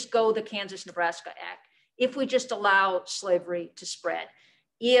go the Kansas-Nebraska Act, if we just allow slavery to spread,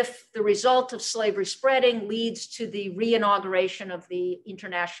 if the result of slavery spreading leads to the re-inauguration of the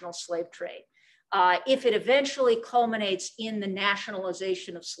international slave trade, if it eventually culminates in the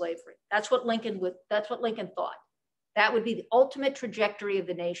nationalization of slavery. That's what Lincoln thought. That would be the ultimate trajectory of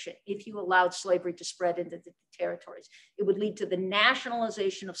the nation if you allowed slavery to spread into the territories. It would lead to the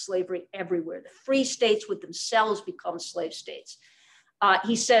nationalization of slavery everywhere. The free states would themselves become slave states.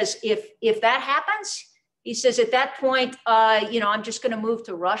 He says, if that happens, he says, at that point, I'm just going to move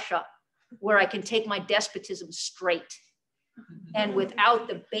to Russia, where I can take my despotism straight and without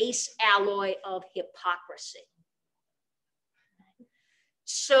the base alloy of hypocrisy.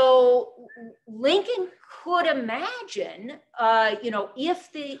 So Lincoln could imagine,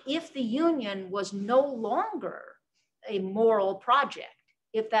 if the Union was no longer a moral project,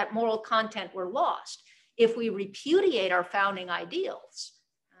 if that moral content were lost, if we repudiate our founding ideals,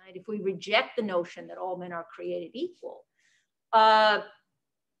 right, if we reject the notion that all men are created equal, then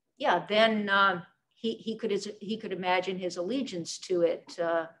he could imagine his allegiance to it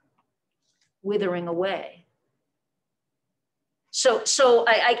withering away. So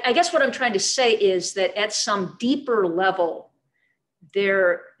I guess what I'm trying to say is that at some deeper level,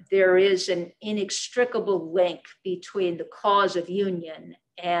 there is an inextricable link between the cause of union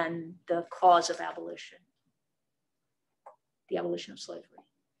and the cause of abolition, the abolition of slavery.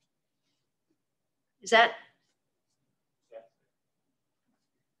 Is that?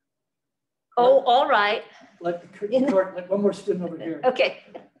 Oh, all right. Like one more student over here. Okay.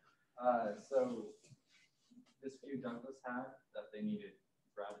 So this view Douglas had, that they needed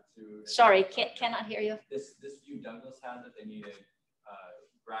gratitude. Sorry, cannot hear you. This view Douglas had, that they needed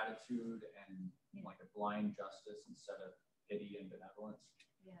gratitude and like a blind justice instead of pity and benevolence.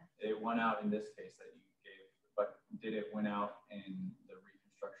 Yeah. It won out in this case that you gave, but did it win out in the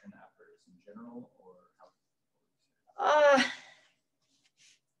Reconstruction efforts in general, or how?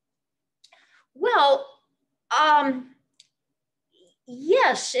 Well,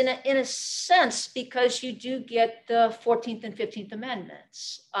 yes, in a sense, because you do get the 14th and 15th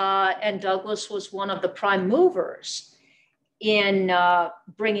Amendments, and Douglas was one of the prime movers in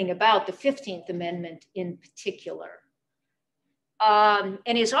bringing about the 15th Amendment in particular.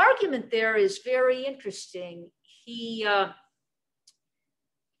 And his argument there is very interesting. He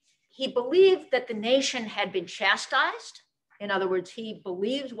believed that the nation had been chastised. In other words, he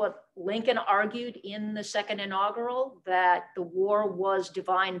believed what Lincoln argued in the second inaugural, that the war was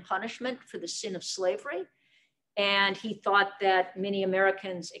divine punishment for the sin of slavery. And he thought that many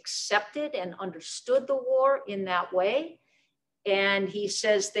Americans accepted and understood the war in that way. And he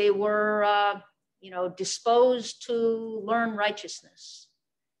says they were, disposed to learn righteousness.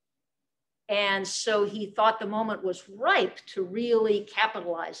 And so he thought the moment was ripe to really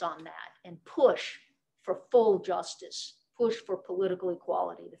capitalize on that and push for full justice, push for political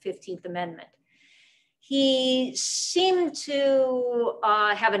equality, the 15th Amendment. He seemed to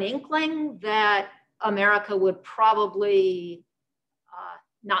have an inkling that America would probably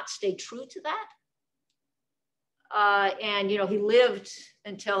not stay true to that. And he lived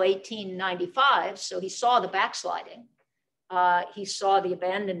until 1895, so he saw the backsliding. He saw the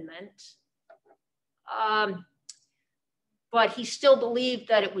abandonment. But he still believed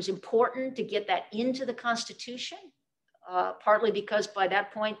that it was important to get that into the Constitution, partly because by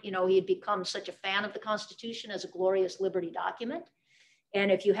that point, he had become such a fan of the Constitution as a glorious liberty document.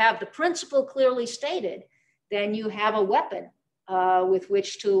 And if you have the principle clearly stated, then you have a weapon with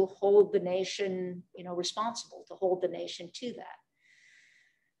which to hold the nation, responsible, to hold the nation to that.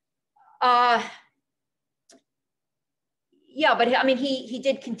 Yeah, but I mean, he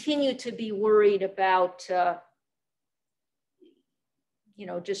did continue to be worried about,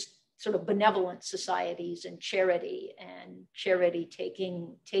 just sort of benevolent societies and charity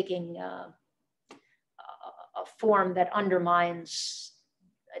taking a form that undermines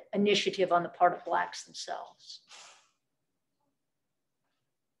initiative on the part of Blacks themselves.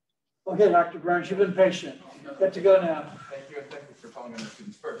 Okay, Dr. Burns, you've been patient. Get to go now. Thank you, and thank you for calling on the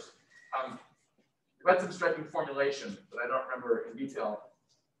students first. You had some striking formulation that I don't remember in detail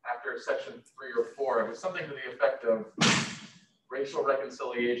after section 3 or 4. It was something to the effect of racial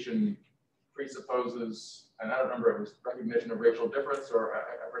reconciliation presupposes, and I don't remember if it was recognition of racial difference, or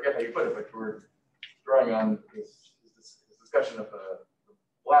I forget how you put it, but you were drawing on this discussion of the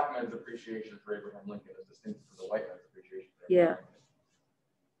Black man's appreciation for Abraham Lincoln as distinct from the white man's appreciation for Abraham Lincoln.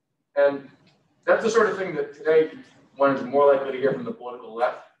 And that's the sort of thing that today one is more likely to hear from the political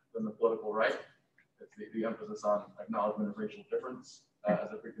left than the political right. It's the emphasis on acknowledgement of racial difference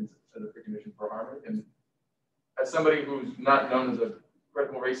as a precondition for harmony. And as somebody who's not known as a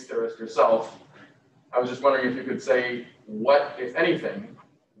critical race theorist yourself, I was just wondering if you could say what, if anything,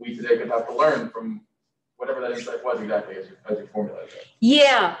 we today could have to learn from whatever that insight was exactly as you formulated it.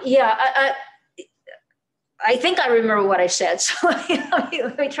 Yeah. I think I remember what I said, so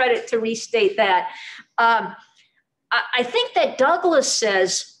let me try to restate that. I think that Douglas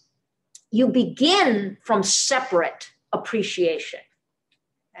says you begin from separate appreciation.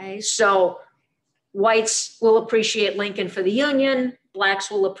 Okay? So whites will appreciate Lincoln for the Union,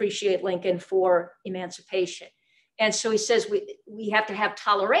 Blacks will appreciate Lincoln for emancipation. And so he says we have to have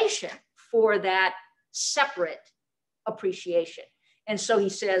toleration for that separate appreciation. And so he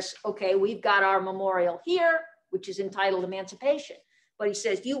says, okay, we've got our memorial here, which is entitled Emancipation. But he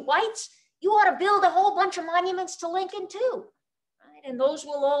says, you whites, you ought to build a whole bunch of monuments to Lincoln too. Right? And those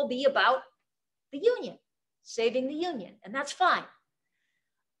will all be about the Union, saving the Union, and that's fine.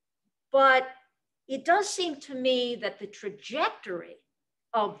 But it does seem to me that the trajectory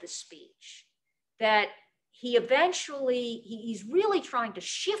of the speech, that he eventually, he's really trying to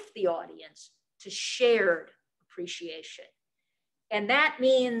shift the audience to shared appreciation. And that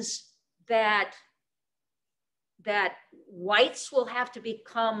means that whites will have to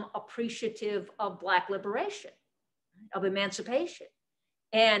become appreciative of Black liberation, of emancipation.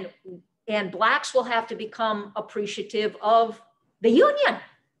 And Blacks will have to become appreciative of the Union.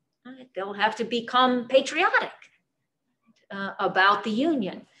 They'll have to become patriotic about the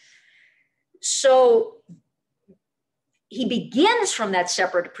Union. So he begins from that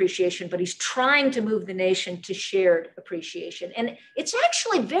separate appreciation, but he's trying to move the nation to shared appreciation. And it's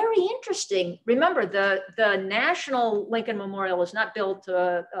actually very interesting. Remember, the National Lincoln Memorial is not built,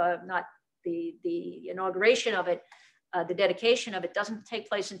 not the inauguration of it, the dedication of it doesn't take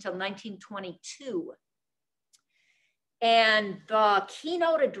place until 1922. And the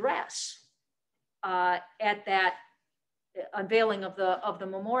keynote address at that unveiling of the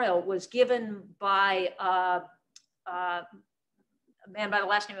memorial was given by a man by the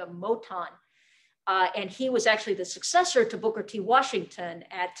last name of Moton. And he was actually the successor to Booker T. Washington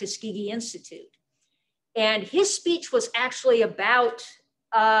at Tuskegee Institute. And his speech was actually about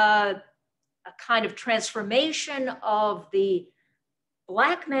a kind of transformation of the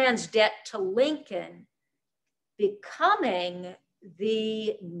Black man's debt to Lincoln becoming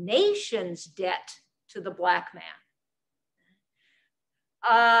the nation's debt to the Black man.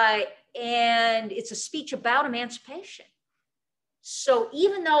 And it's a speech about emancipation. So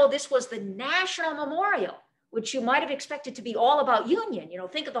even though this was the national memorial, which you might have expected to be all about Union,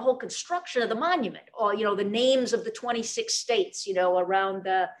 think of the whole construction of the monument, or, the names of the 26 states, around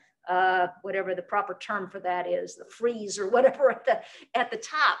the, whatever the proper term for that is, the frieze or whatever at the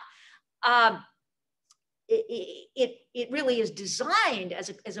top. It really is designed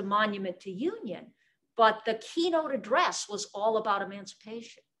as a monument to Union, but the keynote address was all about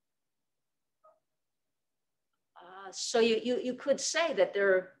emancipation. So you could say that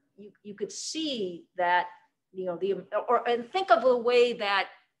you could see that, and think of the way that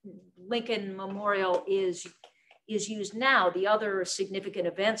Lincoln Memorial is used now, the other significant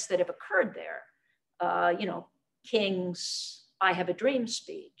events that have occurred there, King's I Have a Dream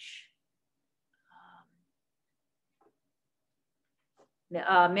speech,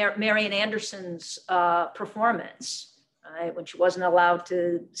 Marian Anderson's performance, when she wasn't allowed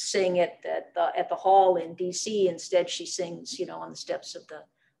to sing at the hall in DC. Instead, she sings, on the steps of the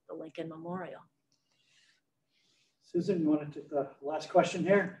Lincoln Memorial. Susan, you want to take the last question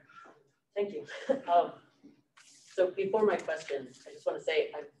here? Thank you. So before my question, I just want to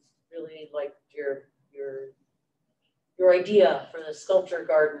say I really liked your idea for the sculpture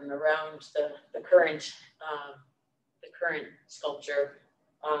garden around the current sculpture,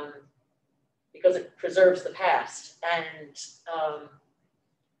 because it preserves the past and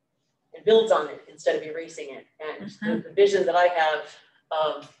builds on it instead of erasing it. And the vision that I have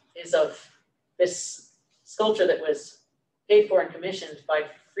is of this sculpture that was paid for and commissioned by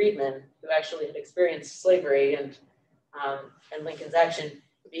freedmen who actually had experienced slavery and Lincoln's action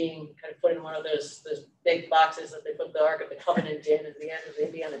being kind of put in one of those big boxes that they put the Ark of the Covenant in at the end of the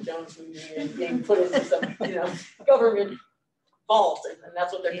Indiana Jones movie and being put into some, government vault, and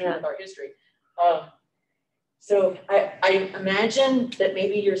that's what they're doing with our history. So I imagine that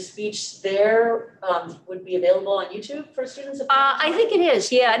maybe your speech there would be available on YouTube for students. I think it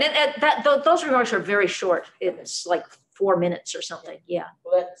is, yeah. And those remarks are very short. It's like 4 minutes or something. Yeah.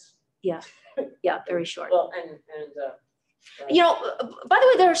 Well, that's very short. Well, by the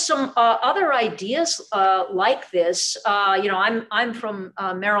way, there are some other ideas like this. I'm from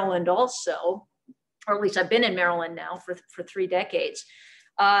Maryland also, or at least I've been in Maryland now for 3 decades.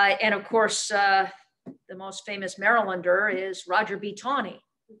 And of course, the most famous Marylander is Roger B. Taney,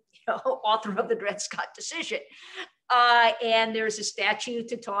 author of the Dred Scott decision. And there's a statue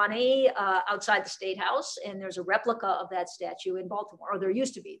to Taney outside the State House, and there's a replica of that statue in Baltimore, or there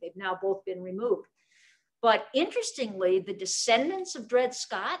used to be. They've now both been removed. But interestingly, the descendants of Dred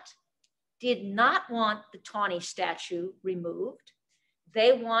Scott did not want the Taney statue removed.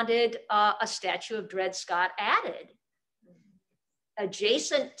 They wanted a statue of Dred Scott added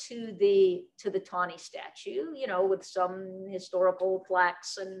adjacent to the Taney statue, with some historical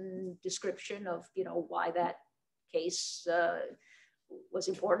plaques and description of, why that case was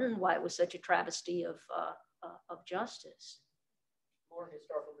important, why it was such a travesty of justice. More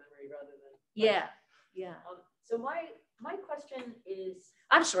historical memory rather than. Yeah. So my question is.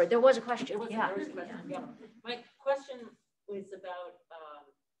 I'm sorry, there was a question. There was a question. Yeah. My question was about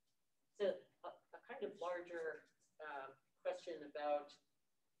a kind of larger question about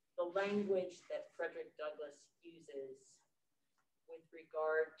the language that Frederick Douglass uses with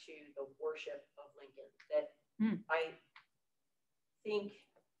regard to the worship of Lincoln that I think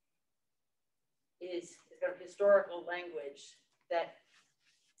is kind of historical language that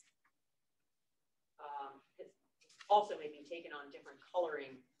also may be taken on different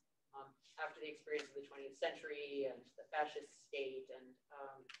coloring after the experience of the 20th century and the fascist state. And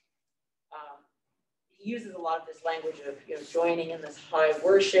he uses a lot of this language of joining in this high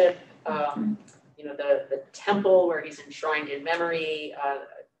worship, the temple where he's enshrined in memory,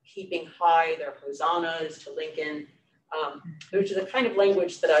 keeping high their hosannas to Lincoln, which is a kind of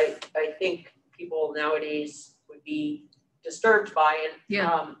language that I think people nowadays would be disturbed by.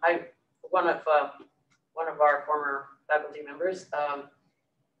 And one of our former faculty members,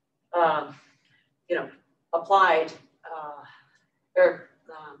 applied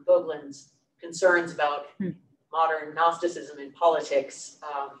Vogelin's concerns about modern Gnosticism in politics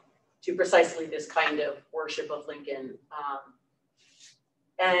to precisely this kind of worship of Lincoln.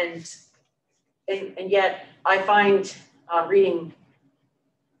 And yet I find reading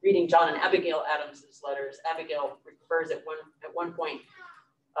John and Abigail Adams's letters, Abigail refers at one point,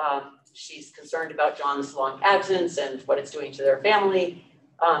 she's concerned about John's long absence and what it's doing to their family,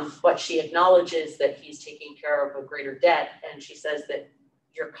 but she acknowledges that he's taking care of a greater debt, and she says that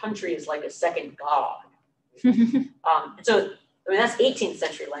your country is like a second God. And so, that's 18th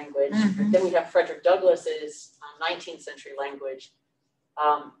century language. Then we have Frederick Douglass's 19th century language.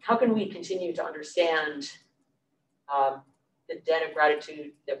 How can we continue to understand the debt of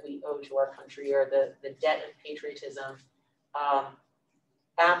gratitude that we owe to our country, or the debt of patriotism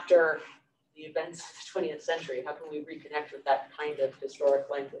after the events of the 20th century? How can we reconnect with that kind of historic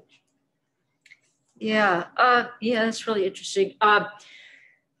language? Yeah, that's really interesting.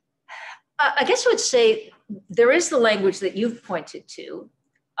 I guess I would say there is the language that you've pointed to.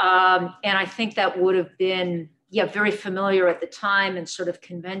 And I think that would have been, very familiar at the time and sort of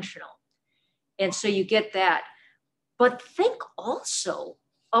conventional. And so you get that. But think also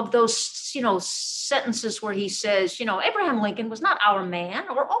of those, sentences where he says, Abraham Lincoln was not our man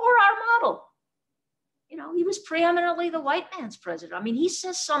or our model. He was preeminently the white man's president. I mean, he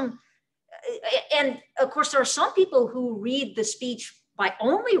says some, and of course, there are some people who read the speech by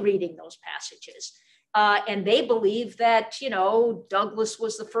only reading those passages. And they believe that, Douglass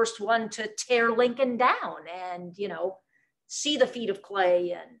was the first one to tear Lincoln down and, see the feet of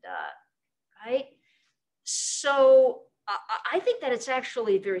clay and, right? So I think that it's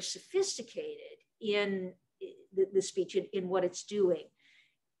actually very sophisticated in the speech, in what it's doing.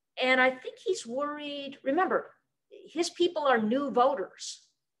 And I think he's worried. Remember, his people are new voters.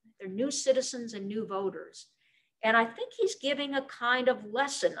 They're new citizens and new voters. And I think he's giving a kind of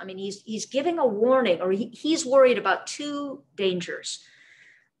lesson. I mean, he's giving a warning, or he's worried about two dangers.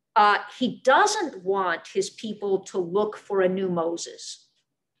 He doesn't want his people to look for a new Moses.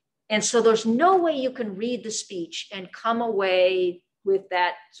 And so there's no way you can read the speech and come away with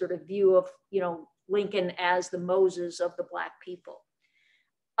that sort of view of, Lincoln as the Moses of the Black people.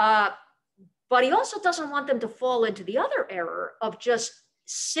 But he also doesn't want them to fall into the other error of just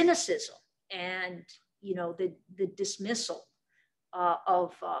cynicism and, you know, the dismissal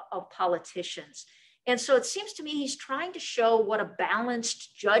of politicians. And so it seems to me he's trying to show what a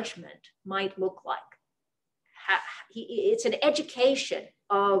balanced judgment might look like. It's an education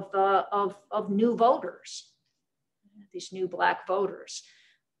of new voters, these new Black voters,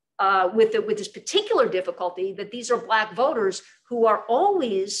 with this particular difficulty that these are Black voters who are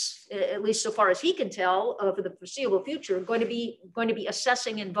always, at least so far as he can tell, for the foreseeable future, going to be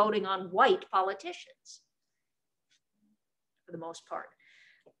assessing and voting on white politicians for the most part.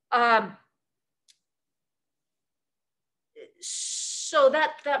 So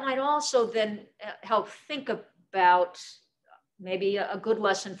that might also then help think about maybe a good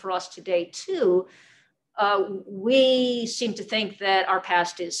lesson for us today too. We seem to think that our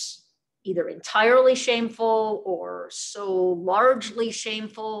past is either entirely shameful or so largely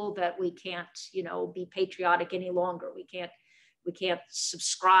shameful that we can't, you know, be patriotic any longer. We can't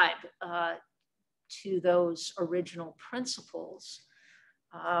subscribe to those original principles.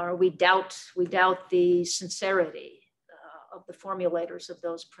 We doubt the sincerity of the formulators of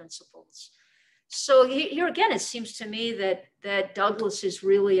those principles. So here again, it seems to me that Douglass is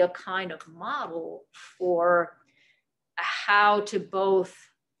really a kind of model for how to both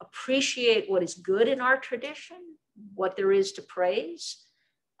appreciate what is good in our tradition, what there is to praise,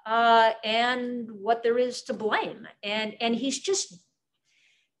 and what there is to blame. And he's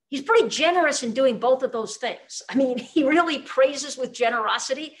pretty generous in doing both of those things. I mean, he really praises with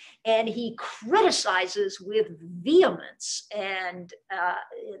generosity and he criticizes with vehemence and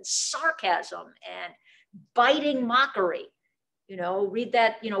sarcasm and biting mockery. You know, read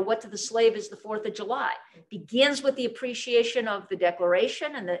that, you know, What to the Slave is the 4th of July. Begins with the appreciation of the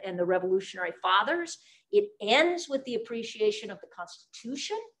Declaration and the Revolutionary Fathers. It ends with the appreciation of the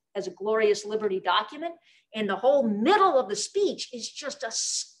Constitution as a glorious liberty document. And the whole middle of the speech is just a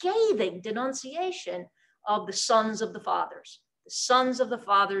scathing denunciation of the sons of the fathers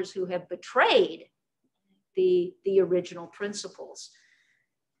who have betrayed the original principles.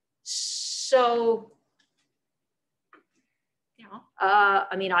 So, you know,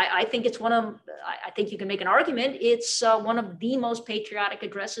 I mean, I think it's I think you can make an argument, it's one of the most patriotic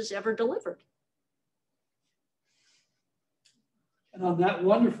addresses ever delivered. And on that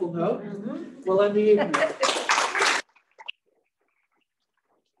wonderful note, we'll end the evening.